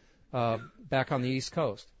back on the East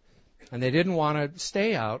Coast. And they didn't want to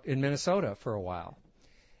stay out in Minnesota for a while.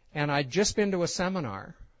 And I'd just been to a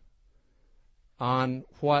seminar on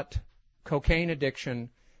what cocaine addiction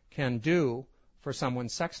can do for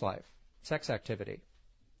someone's sex life, sex activity.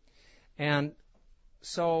 And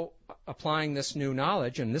so applying this new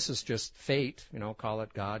knowledge, and this is just fate, call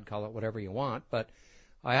it God, call it whatever you want, but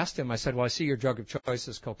I asked him, I said, well, I see your drug of choice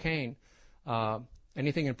is cocaine.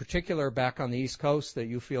 Anything in particular back on the East Coast that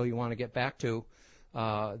you feel you want to get back to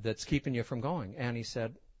that's keeping you from going? And he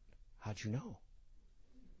said, how'd you know?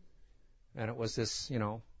 And it was this,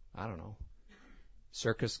 I don't know,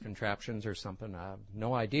 circus contraptions or something. I have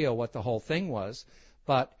no idea what the whole thing was,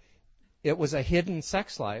 but it was a hidden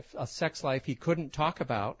sex life, a sex life he couldn't talk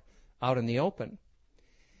about out in the open.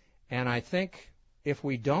 And I think if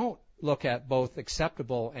we don't look at both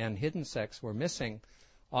acceptable and hidden sex, we're missing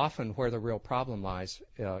often where the real problem lies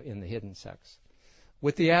in the hidden sex.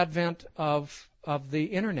 With the advent of the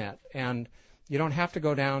internet, and you don't have to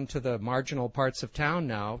go down to the marginal parts of town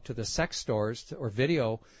now, to the sex stores or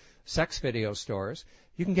sex video stores.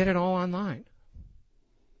 You can get it all online.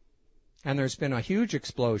 And there's been a huge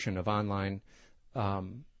explosion of online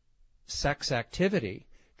sex activity,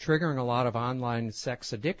 triggering a lot of online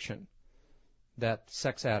sex addiction that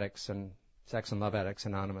sex addicts and Sex and Love Addicts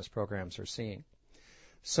Anonymous programs are seeing.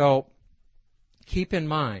 So keep in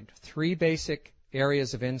mind 3 basic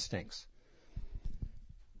areas of instincts.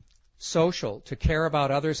 Social, to care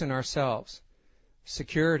about others and ourselves.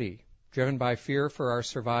 Security, driven by fear for our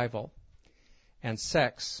survival. And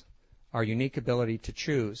sex, our unique ability to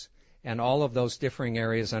choose, and all of those differing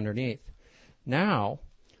areas underneath. Now,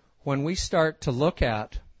 when we start to look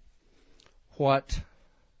at what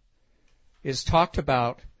is talked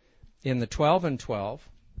about in the 12 and 12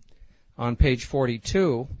 on page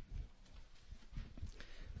 42,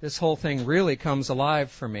 this whole thing really comes alive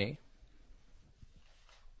for me.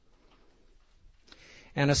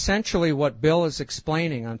 And essentially what Bill is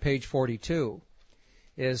explaining on page 42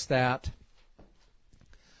 is that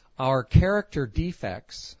our character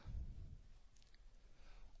defects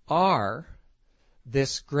are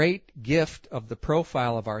this great gift of the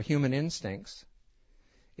profile of our human instincts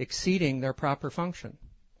exceeding their proper function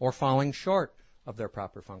or falling short of their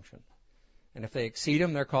proper function. And if they exceed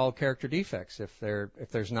them, they're called character defects. If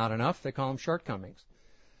there's not enough, they call them shortcomings.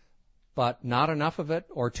 But not enough of it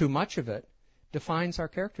or too much of it defines our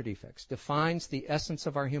character defects, defines the essence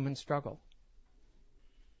of our human struggle.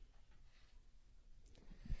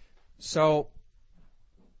 So,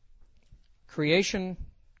 creation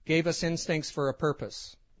gave us instincts for a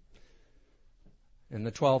purpose. In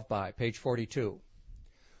the 12 by, page 42.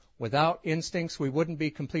 Without instincts, we wouldn't be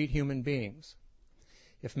complete human beings.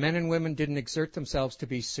 If men and women didn't exert themselves to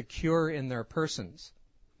be secure in their persons,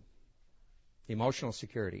 emotional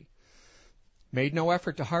security, made no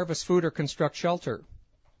effort to harvest food or construct shelter,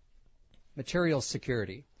 material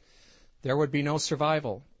security, there would be no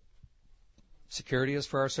survival. Security is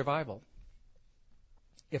for our survival.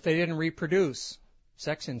 If they didn't reproduce,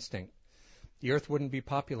 sex instinct, the earth wouldn't be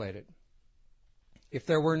populated. If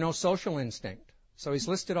there were no social instinct, so he's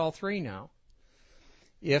listed all 3 now.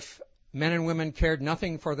 If men and women cared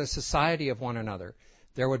nothing for the society of one another,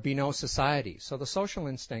 there would be no society. So the social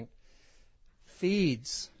instinct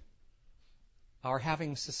feeds our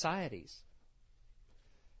having societies.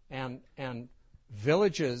 And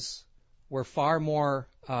villages were far more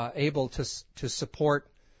able to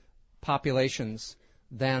support populations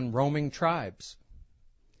than roaming tribes.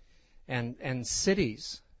 And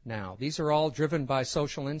cities now. These are all driven by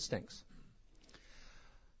social instincts.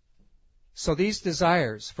 So these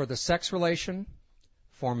desires for the sex relation,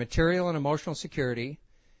 for material and emotional security,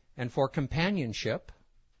 and for companionship,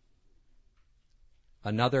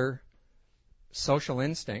 another social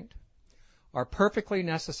instinct, are perfectly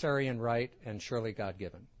necessary and right and surely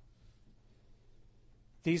God-given.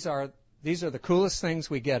 These are the coolest things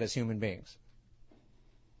we get as human beings.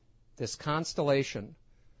 This constellation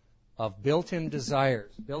of built-in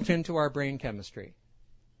desires, built into our brain chemistry,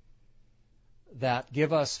 that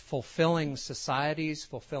give us fulfilling societies,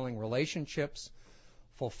 fulfilling relationships,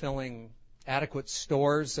 fulfilling adequate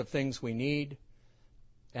stores of things we need,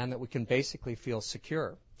 and that we can basically feel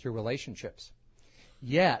secure through relationships.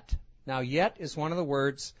 Yet is one of the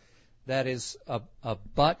words that is a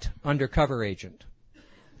but undercover agent.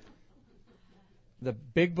 The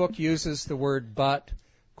Big Book uses the word but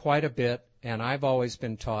quite a bit, and I've always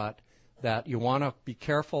been taught that you want to be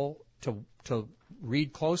careful to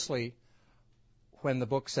read closely when the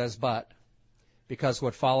book says but, because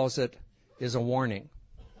what follows it is a warning.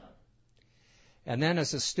 And then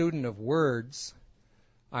as a student of words,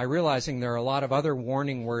 I'm realizing there are a lot of other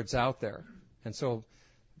warning words out there. And so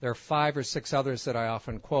there are 5 or 6 others that I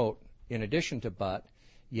often quote in addition to but: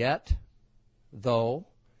 yet, though,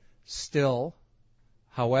 still,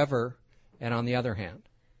 however, and on the other hand.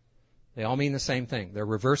 They all mean the same thing. They're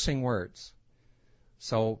reversing words.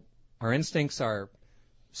 So our instincts are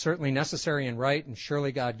certainly necessary and right and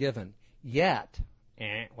surely God-given. Yet,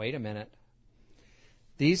 wait a minute.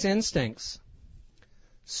 These instincts,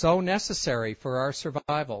 so necessary for our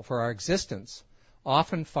survival, for our existence,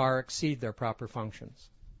 often far exceed their proper functions.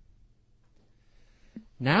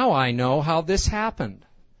 Now I know how this happened.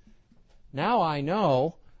 Now I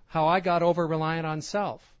know how I got over-reliant on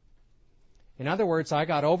self. In other words, I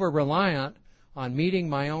got over-reliant on meeting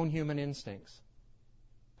my own human instincts.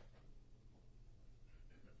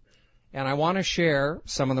 And I want to share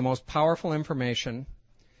some of the most powerful information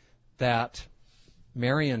that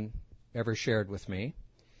Marion ever shared with me.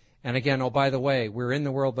 And again, oh, by the way, We're in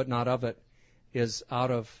the World But Not of It is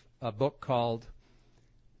out of a book called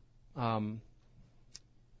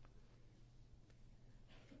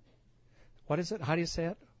what is it? How do you say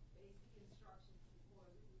it?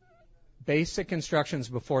 Basic Instructions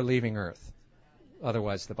Before Leaving Earth,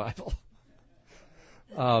 otherwise the Bible.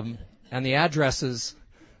 And the addresses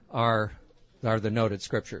are the noted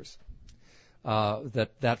scriptures.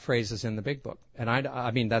 That phrase is in the big book. And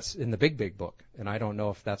I mean, that's in the big book. And I don't know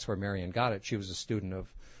if that's where Marion got it. She was a student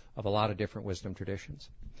of a lot of different wisdom traditions.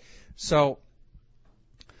 So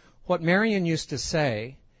what Marion used to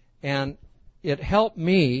say, and it helped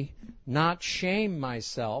me not shame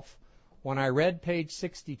myself when I read page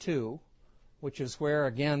 62, which is where,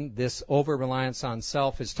 again, this over-reliance on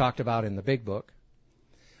self is talked about in the big book.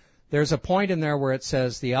 There's a point in there where it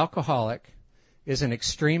says the alcoholic is an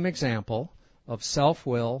extreme example of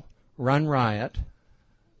self-will run riot,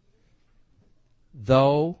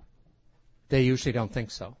 though they usually don't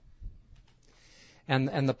think so.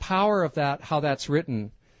 And the power of that, how that's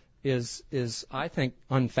written, is I think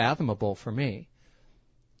unfathomable for me.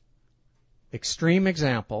 Extreme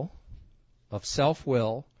example of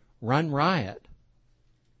self-will run riot,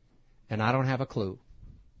 and I don't have a clue.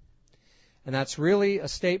 And that's really a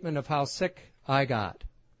statement of how sick I got.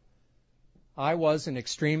 I was an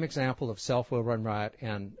extreme example of self-will run riot,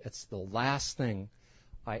 and it's the last thing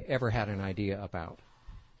I ever had an idea about.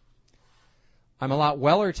 I'm a lot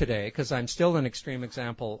weller today because I'm still an extreme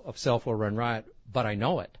example of self-will run riot, but I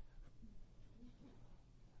know it.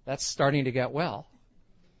 That's starting to get well.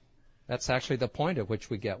 That's actually the point at which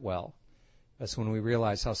we get well. That's when we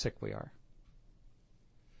realize how sick we are.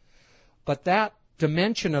 But that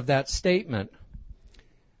dimension of that statement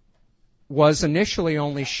was initially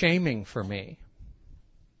only shaming for me,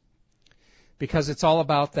 because it's all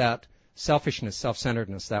about that selfishness,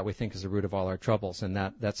 self-centeredness that we think is the root of all our troubles, and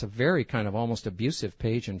that's a very kind of almost abusive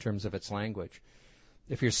page in terms of its language.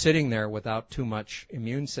 If you're sitting there without too much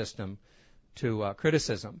immune system to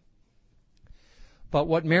criticism. But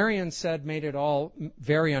what Marion said made it all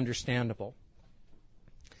very understandable.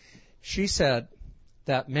 She said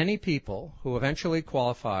that many people who eventually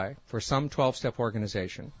qualify for some 12-step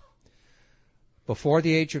organization before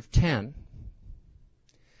the age of 10,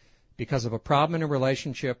 because of a problem in a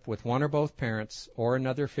relationship with one or both parents or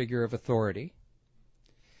another figure of authority,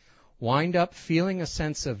 wind up feeling a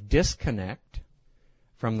sense of disconnect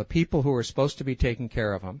from the people who are supposed to be taking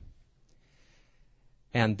care of them,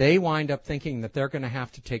 and they wind up thinking that they're going to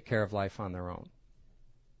have to take care of life on their own.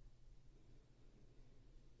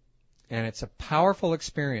 And it's a powerful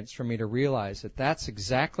experience for me to realize that that's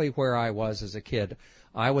exactly where I was as a kid.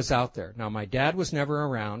 I was out there. Now, my dad was never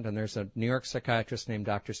around, and there's a New York psychiatrist named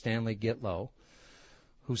Dr. Stanley Gitlow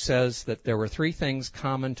who says that there were three things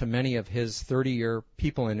common to many of his 30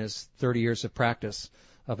 years of practice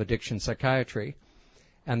of addiction psychiatry.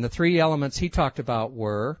 And the three elements he talked about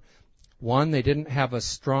were, one, they didn't have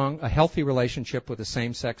a healthy relationship with a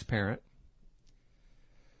same-sex parent.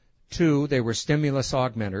 Two, they were stimulus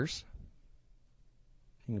augmenters.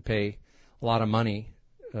 You can pay a lot of money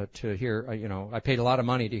to hear, I paid a lot of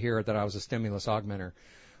money to hear that I was a stimulus augmenter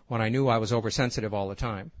when I knew I was oversensitive all the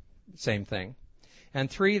time. Same thing. And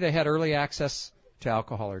three, they had early access to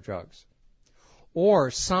alcohol or drugs.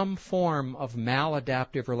 Or some form of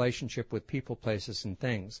maladaptive relationship with people, places, and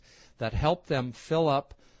things that helped them fill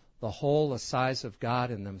up the hole the size of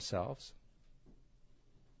God in themselves.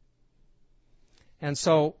 And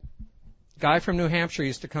so, a guy from New Hampshire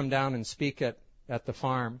used to come down and speak at the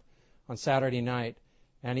farm on Saturday night,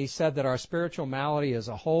 and he said that our spiritual malady is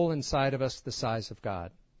a hole inside of us the size of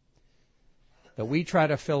God, that we try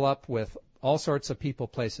to fill up with all sorts of people,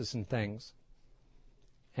 places, and things,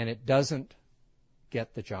 and it doesn't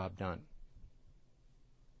get the job done.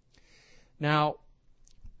 Now,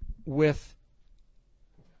 with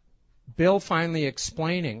Bill finally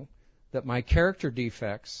explaining that my character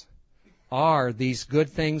defects are these good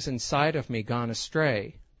things inside of me gone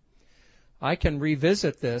astray, I can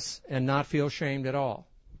revisit this and not feel shamed at all.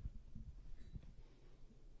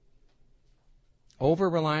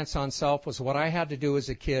 Over-reliance on self was what I had to do as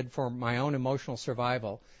a kid for my own emotional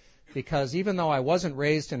survival, because even though I wasn't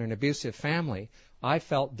raised in an abusive family, I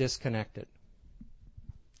felt disconnected.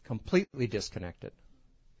 completely disconnected.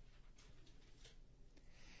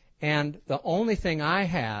 And the only thing I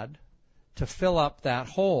had to fill up that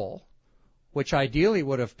hole, which ideally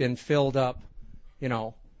would have been filled up,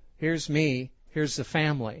 here's me, here's the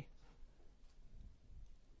family.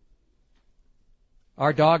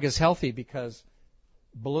 Our dog is healthy because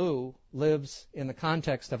Blue lives in the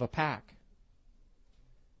context of a pack.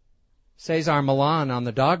 Cesar Millan on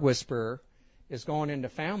The Dog Whisperer is going into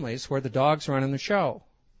families where the dog's running the show.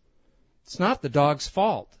 It's not the dog's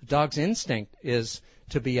fault. The dog's instinct is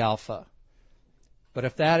to be alpha. But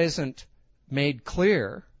if that isn't made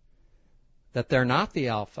clear that they're not the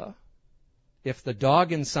alpha, if the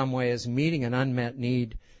dog in some way is meeting an unmet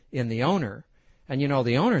need in the owner, and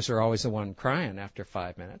the owners are always the one crying after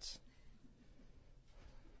 5 minutes,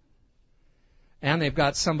 and they've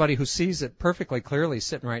got somebody who sees it perfectly clearly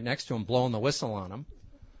sitting right next to them, blowing the whistle on them.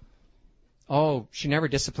 Oh, she never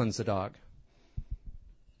disciplines the dog.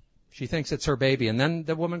 She thinks it's her baby. And then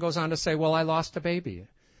the woman goes on to say, well, I lost a baby.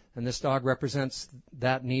 And this dog represents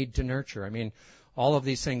that need to nurture. I mean, all of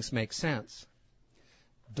these things make sense.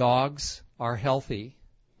 Dogs are healthy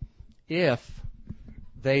if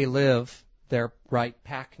they live their right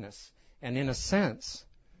packness. And in a sense,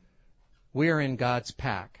 we are in God's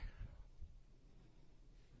pack.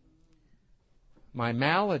 My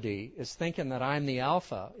malady is thinking that I'm the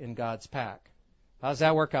alpha in God's pack. How's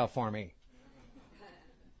that work out for me?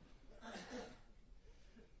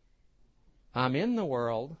 I'm in the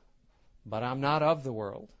world, but I'm not of the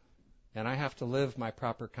world, and I have to live my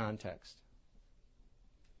proper context.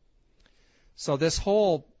 So this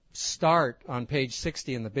whole start on page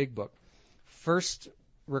 60 in the Big Book, first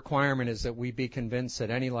requirement is that we be convinced that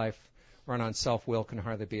any life run on self-will can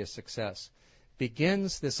hardly be a success,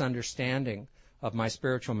 begins this understanding of my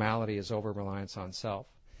spiritual malady as over-reliance on self.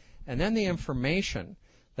 And then the information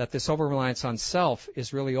that this over-reliance on self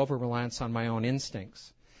is really over-reliance on my own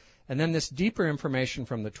instincts. And then this deeper information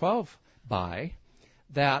from the 12 by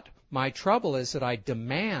that my trouble is that I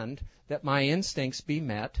demand that my instincts be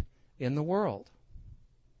met in the world.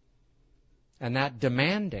 And that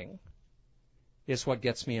demanding is what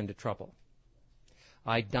gets me into trouble.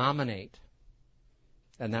 I dominate,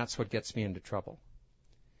 and that's what gets me into trouble.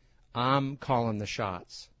 I'm calling the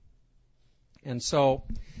shots. And so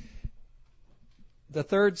the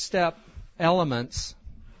third step elements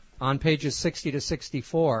on pages 60 to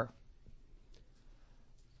 64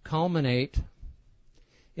 culminate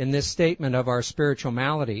in this statement of our spiritual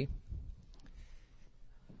malady,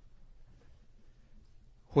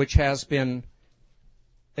 which has been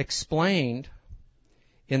explained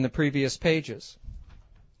in the previous pages.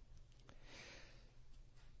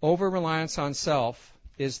 Over-reliance on self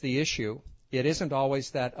is the issue. It isn't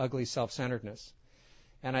always that ugly self-centeredness.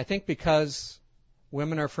 And I think because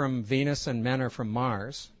women are from Venus and men are from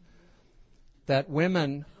Mars, that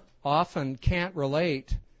women often can't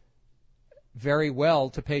relate very well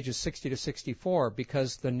to pages 60 to 64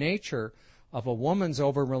 because the nature of a woman's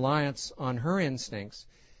over-reliance on her instincts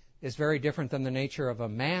is very different than the nature of a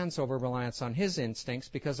man's over-reliance on his instincts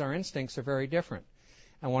because our instincts are very different.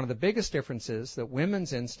 And one of the biggest differences is that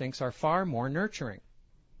women's instincts are far more nurturing.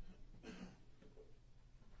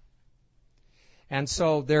 And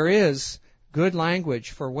so there is good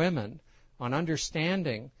language for women on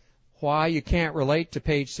understanding why you can't relate to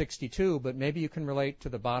page 62, but maybe you can relate to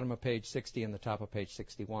the bottom of page 60 and the top of page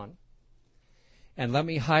 61. And let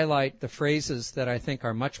me highlight the phrases that I think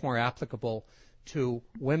are much more applicable to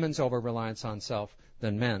women's over-reliance on self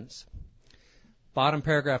than men's. Bottom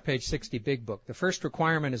paragraph, page 60, Big Book. The first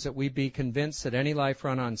requirement is that we be convinced that any life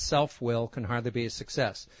run on self-will can hardly be a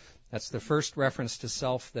success. That's the first reference to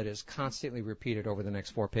self that is constantly repeated over the next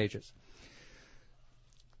 4 pages.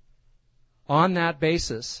 On that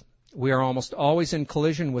basis, we are almost always in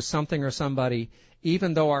collision with something or somebody,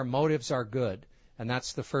 even though our motives are good. And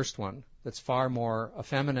that's the first one. That's far more a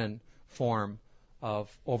feminine form of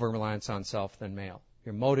over-reliance on self than male.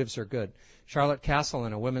 Your motives are good. Charlotte Castle,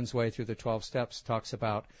 in A Woman's Way Through the 12 Steps, talks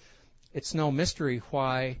about it's no mystery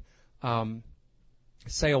why,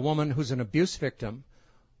 say, a woman who's an abuse victim,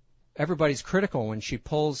 everybody's critical when she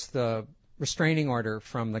pulls the restraining order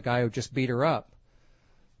from the guy who just beat her up.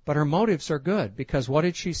 But her motives are good because what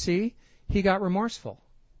did she see? He got remorseful.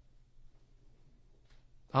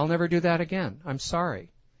 I'll never do that again. I'm sorry.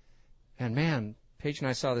 And man, Paige and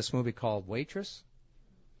I saw this movie called Waitress.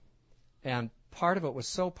 And part of it was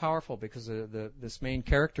so powerful because this main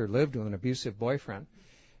character lived with an abusive boyfriend.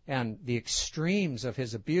 And the extremes of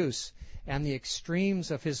his abuse and the extremes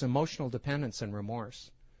of his emotional dependence and remorse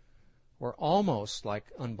were almost like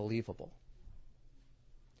unbelievable.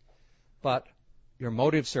 But your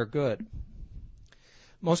motives are good.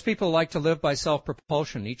 Most people like to live by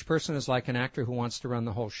self-propulsion. Each person is like an actor who wants to run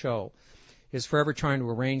the whole show, is forever trying to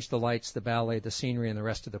arrange the lights, the ballet, the scenery, and the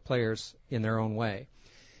rest of the players in their own way.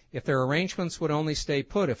 If their arrangements would only stay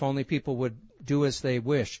put, if only people would do as they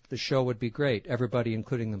wished, the show would be great. Everybody,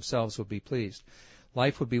 including themselves, would be pleased.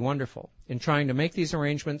 Life would be wonderful. In trying to make these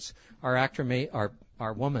arrangements,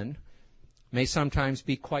 our woman may sometimes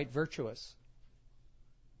be quite virtuous.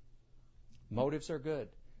 Motives are good,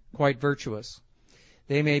 quite virtuous.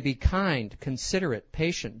 They may be kind, considerate,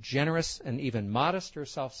 patient, generous, and even modest or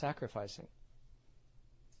self-sacrificing.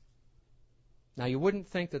 Now, you wouldn't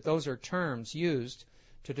think that those are terms used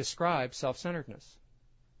to describe self-centeredness.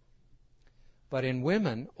 But in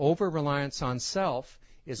women, over-reliance on self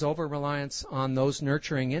is over-reliance on those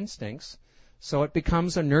nurturing instincts, so it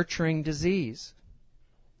becomes a nurturing disease.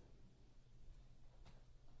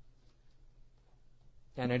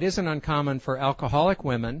 And it isn't uncommon for alcoholic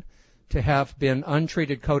women to have been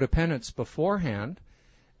untreated codependents beforehand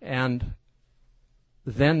and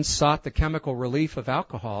then sought the chemical relief of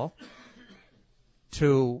alcohol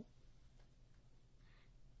to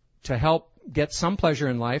help get some pleasure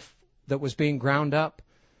in life that was being ground up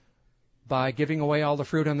by giving away all the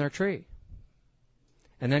fruit on their tree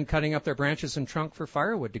and then cutting up their branches and trunk for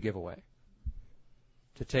firewood to give away,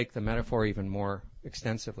 to take the metaphor even more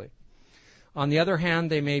extensively. On the other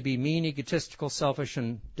hand, they may be mean, egotistical, selfish,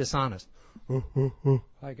 and dishonest.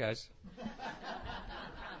 Hi, guys.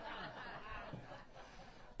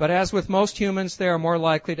 But as with most humans, they are more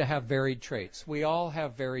likely to have varied traits. We all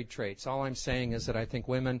have varied traits. All I'm saying is that I think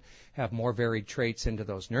women have more varied traits into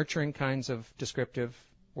those nurturing kinds of descriptive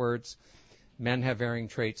words. Men have varying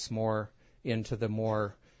traits more into the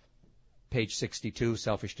more, page 62,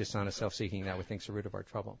 selfish, dishonest, self-seeking, that we think is the root of our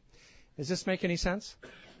trouble. Does this make any sense?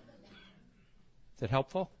 Is it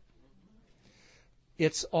helpful?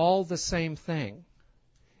 It's all the same thing.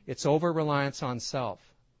 It's over-reliance on self.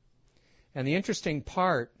 And the interesting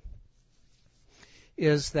part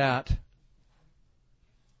is that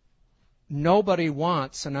nobody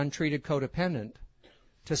wants an untreated codependent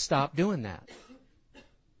to stop doing that,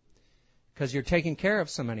 because you're taking care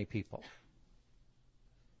of so many people.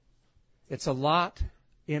 It's a lot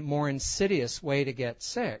more insidious way to get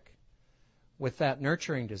sick with that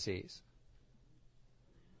nurturing disease.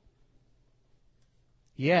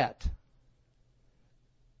 Yet,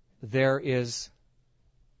 there is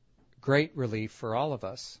great relief for all of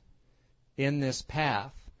us in this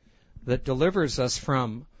path that delivers us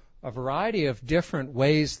from a variety of different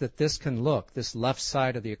ways that this can look, this left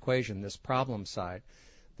side of the equation, this problem side,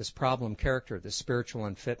 this problem character, this spiritual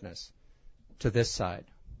unfitness, to this side.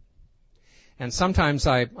 And sometimes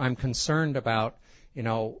I'm concerned about,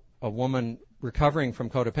 a woman recovering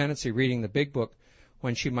from codependency reading the big book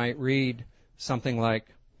when she might read something like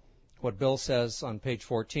what Bill says on page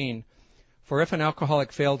 14, for if an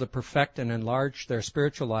alcoholic failed to perfect and enlarge their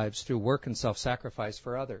spiritual lives through work and self-sacrifice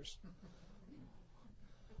for others.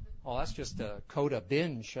 Oh, that's just a coda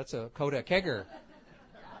binge. That's a coda kegger.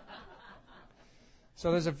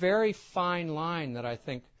 So there's a very fine line that I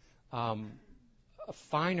think, a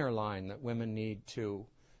finer line that women need to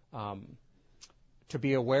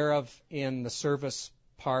be aware of in the service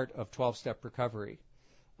part of 12-step recovery,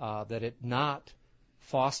 that it not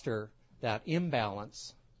foster that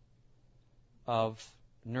imbalance of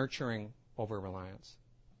nurturing over-reliance.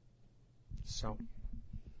 So,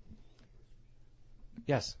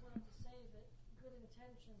 yes? I wanted to say that good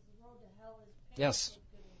intentions, the road to hell is paved Yes.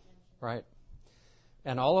 with good intentions. Right.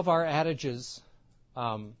 And all of our adages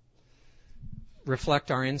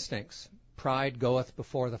reflect our instincts. Pride goeth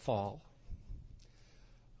before the fall.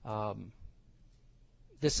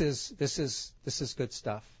 This is good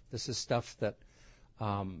stuff. This is stuff that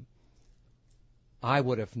I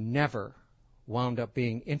would have never wound up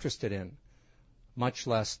being interested in, much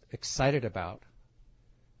less excited about,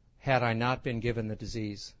 had I not been given the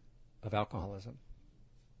disease of alcoholism.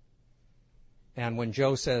 And when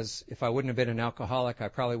Joe says, if I wouldn't have been an alcoholic, I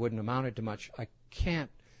probably wouldn't have amounted to much, I can't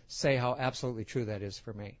say how absolutely true that is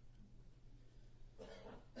for me.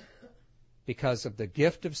 Because of the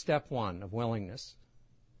gift of step one, of willingness,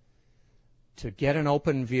 to get an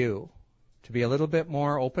open view, to be a little bit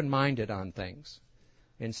more open-minded on things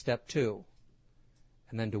in step two,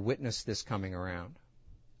 and then to witness this coming around.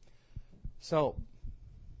 So,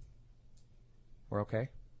 we're okay?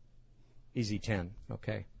 Easy 10,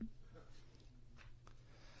 okay.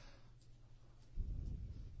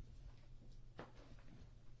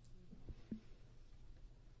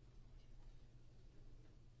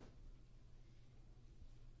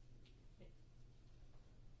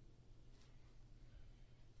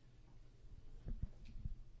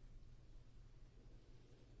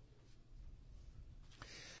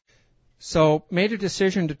 So, made a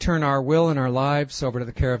decision to turn our will and our lives over to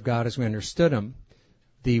the care of God as we understood them.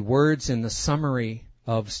 The words in the summary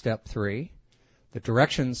of step 3, the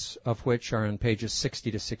directions of which are on pages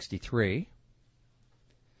 60 to 63.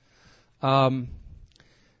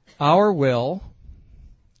 Our will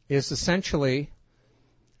is essentially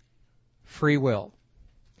free will.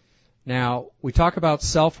 Now, we talk about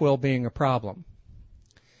self-will being a problem.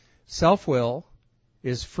 Self-will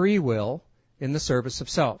is free will in the service of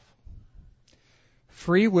self.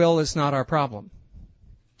 Free will is not our problem.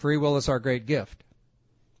 Free will is our great gift.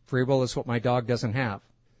 Free will is what my dog doesn't have.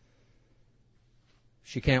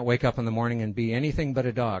 She can't wake up in the morning and be anything but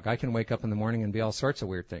a dog. I can wake up in the morning and be all sorts of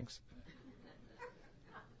weird things.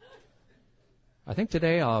 I think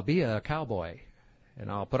today I'll be a cowboy, and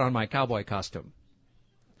I'll put on my cowboy costume.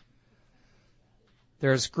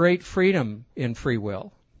 There's great freedom in free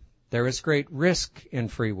will. There is great risk in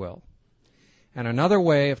free will. And another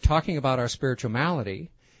way of talking about our spiritual malady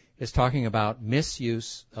is talking about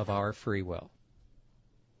misuse of our free will.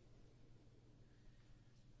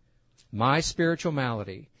 My spiritual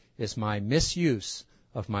malady is my misuse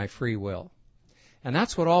of my free will. And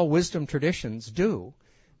that's what all wisdom traditions do.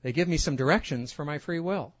 They give me some directions for my free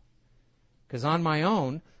will. Because on my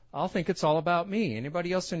own, I'll think it's all about me.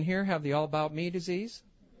 Anybody else in here have the all about me disease?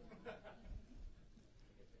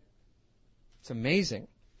 It's amazing.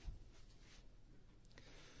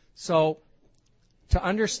 So, to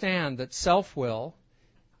understand that self-will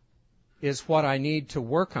is what I need to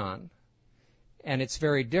work on, and it's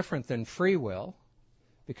very different than free will,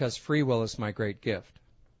 because free will is my great gift.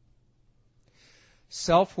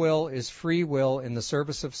 Self-will is free will in the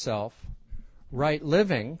service of self. Right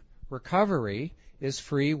living, recovery, is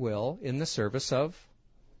free will in the service of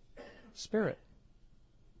Spirit,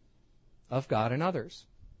 of God and others.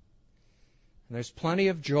 And there's plenty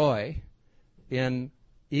of joy in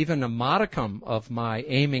even a modicum of my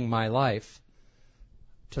aiming my life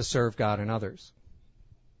to serve God and others.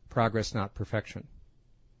 Progress, not perfection.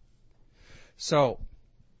 So,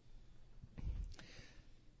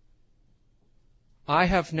 I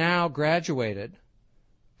have now graduated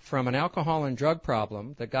from an alcohol and drug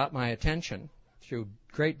problem that got my attention through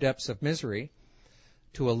great depths of misery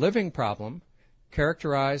to a living problem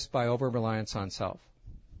characterized by over-reliance on self.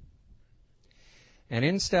 And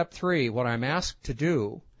in step 3, what I'm asked to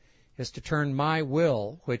do is to turn my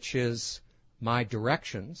will, which is my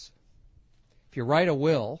directions. If you write a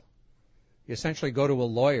will, you essentially go to a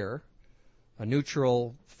lawyer, a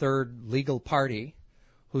neutral third legal party,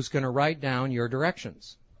 who's going to write down your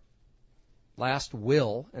directions. Last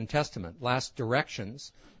will and testament. Last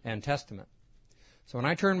directions and testament. So when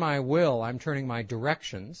I turn my will, I'm turning my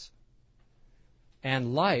directions.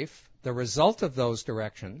 And life, the result of those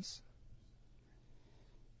directions,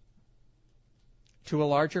 to a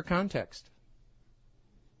larger context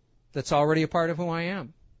that's already a part of who I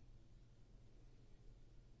am.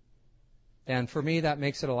 And for me, that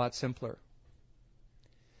makes it a lot simpler.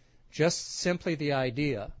 Just simply the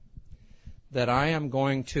idea that I am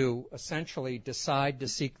going to essentially decide to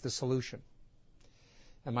seek the solution.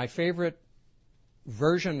 And my favorite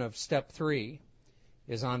version of step 3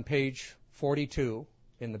 is on page 42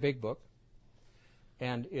 in the big book.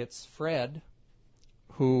 And it's Fred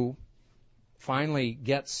who finally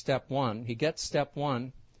gets step 1. He gets step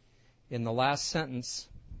 1 in the last sentence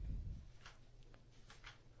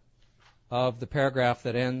of the paragraph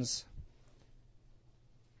that ends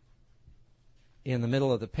in the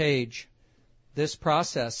middle of the page. This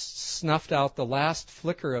process snuffed out the last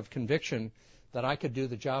flicker of conviction that I could do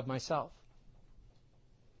the job myself.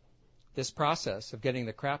 This process of getting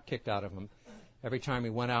the crap kicked out of him every time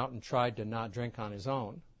he went out and tried to not drink on his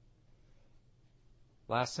own.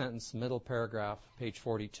 Last sentence, middle paragraph, page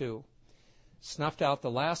 42. Snuffed out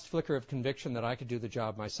the last flicker of conviction that I could do the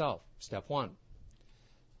job myself. Step 1.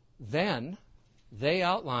 Then they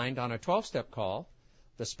outlined on a 12-step call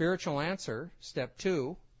the spiritual answer, step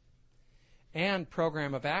 2, and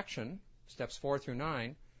program of action, steps 4 through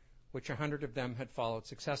 9, which 100 of them had followed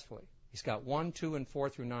successfully. He's got 1, 2, and 4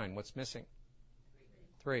 through 9. What's missing?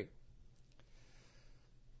 3.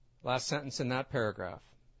 Last sentence in that paragraph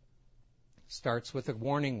starts with a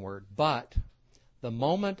warning word. But the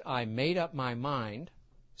moment I made up my mind,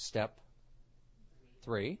 step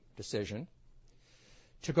 3, decision,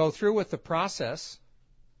 to go through with the process,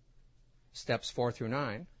 steps 4 through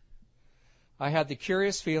 9, I had the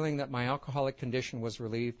curious feeling that my alcoholic condition was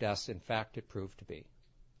relieved, as in fact it proved to be.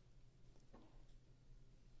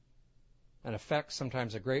 An effect,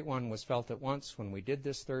 sometimes a great one, was felt at once when we did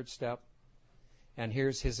this third step. And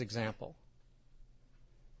here's his example.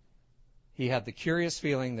 He had the curious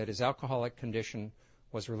feeling that his alcoholic condition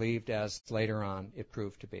was relieved as later on it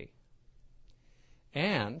proved to be.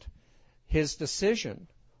 And his decision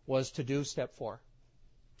was to do step 4.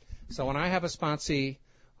 So when I have a sponsee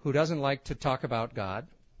who doesn't like to talk about God,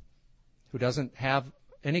 who doesn't have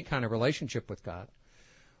any kind of relationship with God,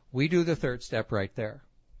 we do the third step right there.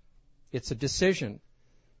 It's a decision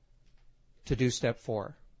to do step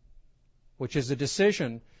 4, which is a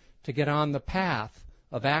decision to get on the path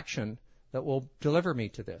of action that will deliver me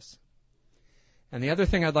to this. And the other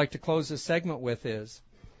thing I'd like to close this segment with is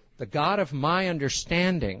the God of my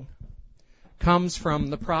understanding comes from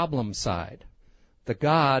the problem side. The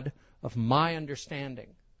God of my understanding.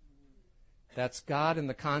 That's God in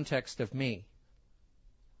the context of me.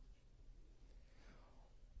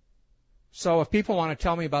 So if people want to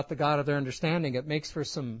tell me about the God of their understanding, it makes for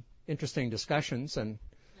some interesting discussions, and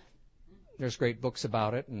there's great books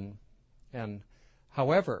about it. And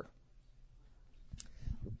however,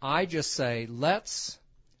 I just say, let's,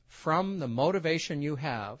 from the motivation you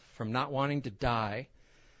have from not wanting to die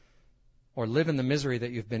or live in the misery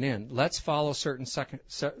that you've been in, let's follow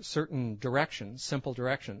certain directions, simple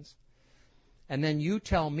directions, and then you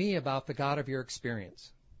tell me about the God of your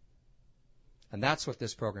experience. And that's what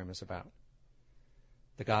this program is about,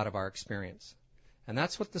 the God of our experience. And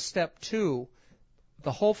that's what the step 2,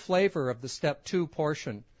 the whole flavor of the step 2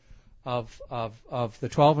 portion of the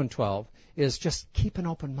 12 and 12 is just keep an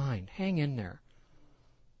open mind. Hang in there.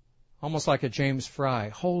 Almost like a James Fry.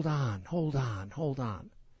 Hold on, hold on, hold on.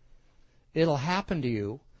 It'll happen to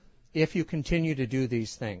you if you continue to do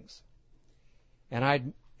these things.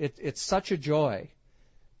 And it's such a joy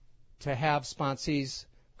to have sponsees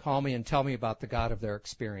call me and tell me about the God of their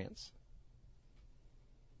experience,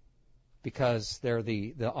 because they're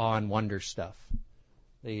the awe and wonder stuff,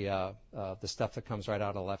 the stuff that comes right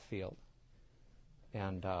out of left field,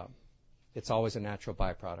 and it's always a natural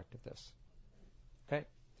byproduct of this. Okay,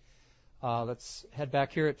 let's head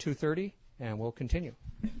back here at 2:30, and we'll continue.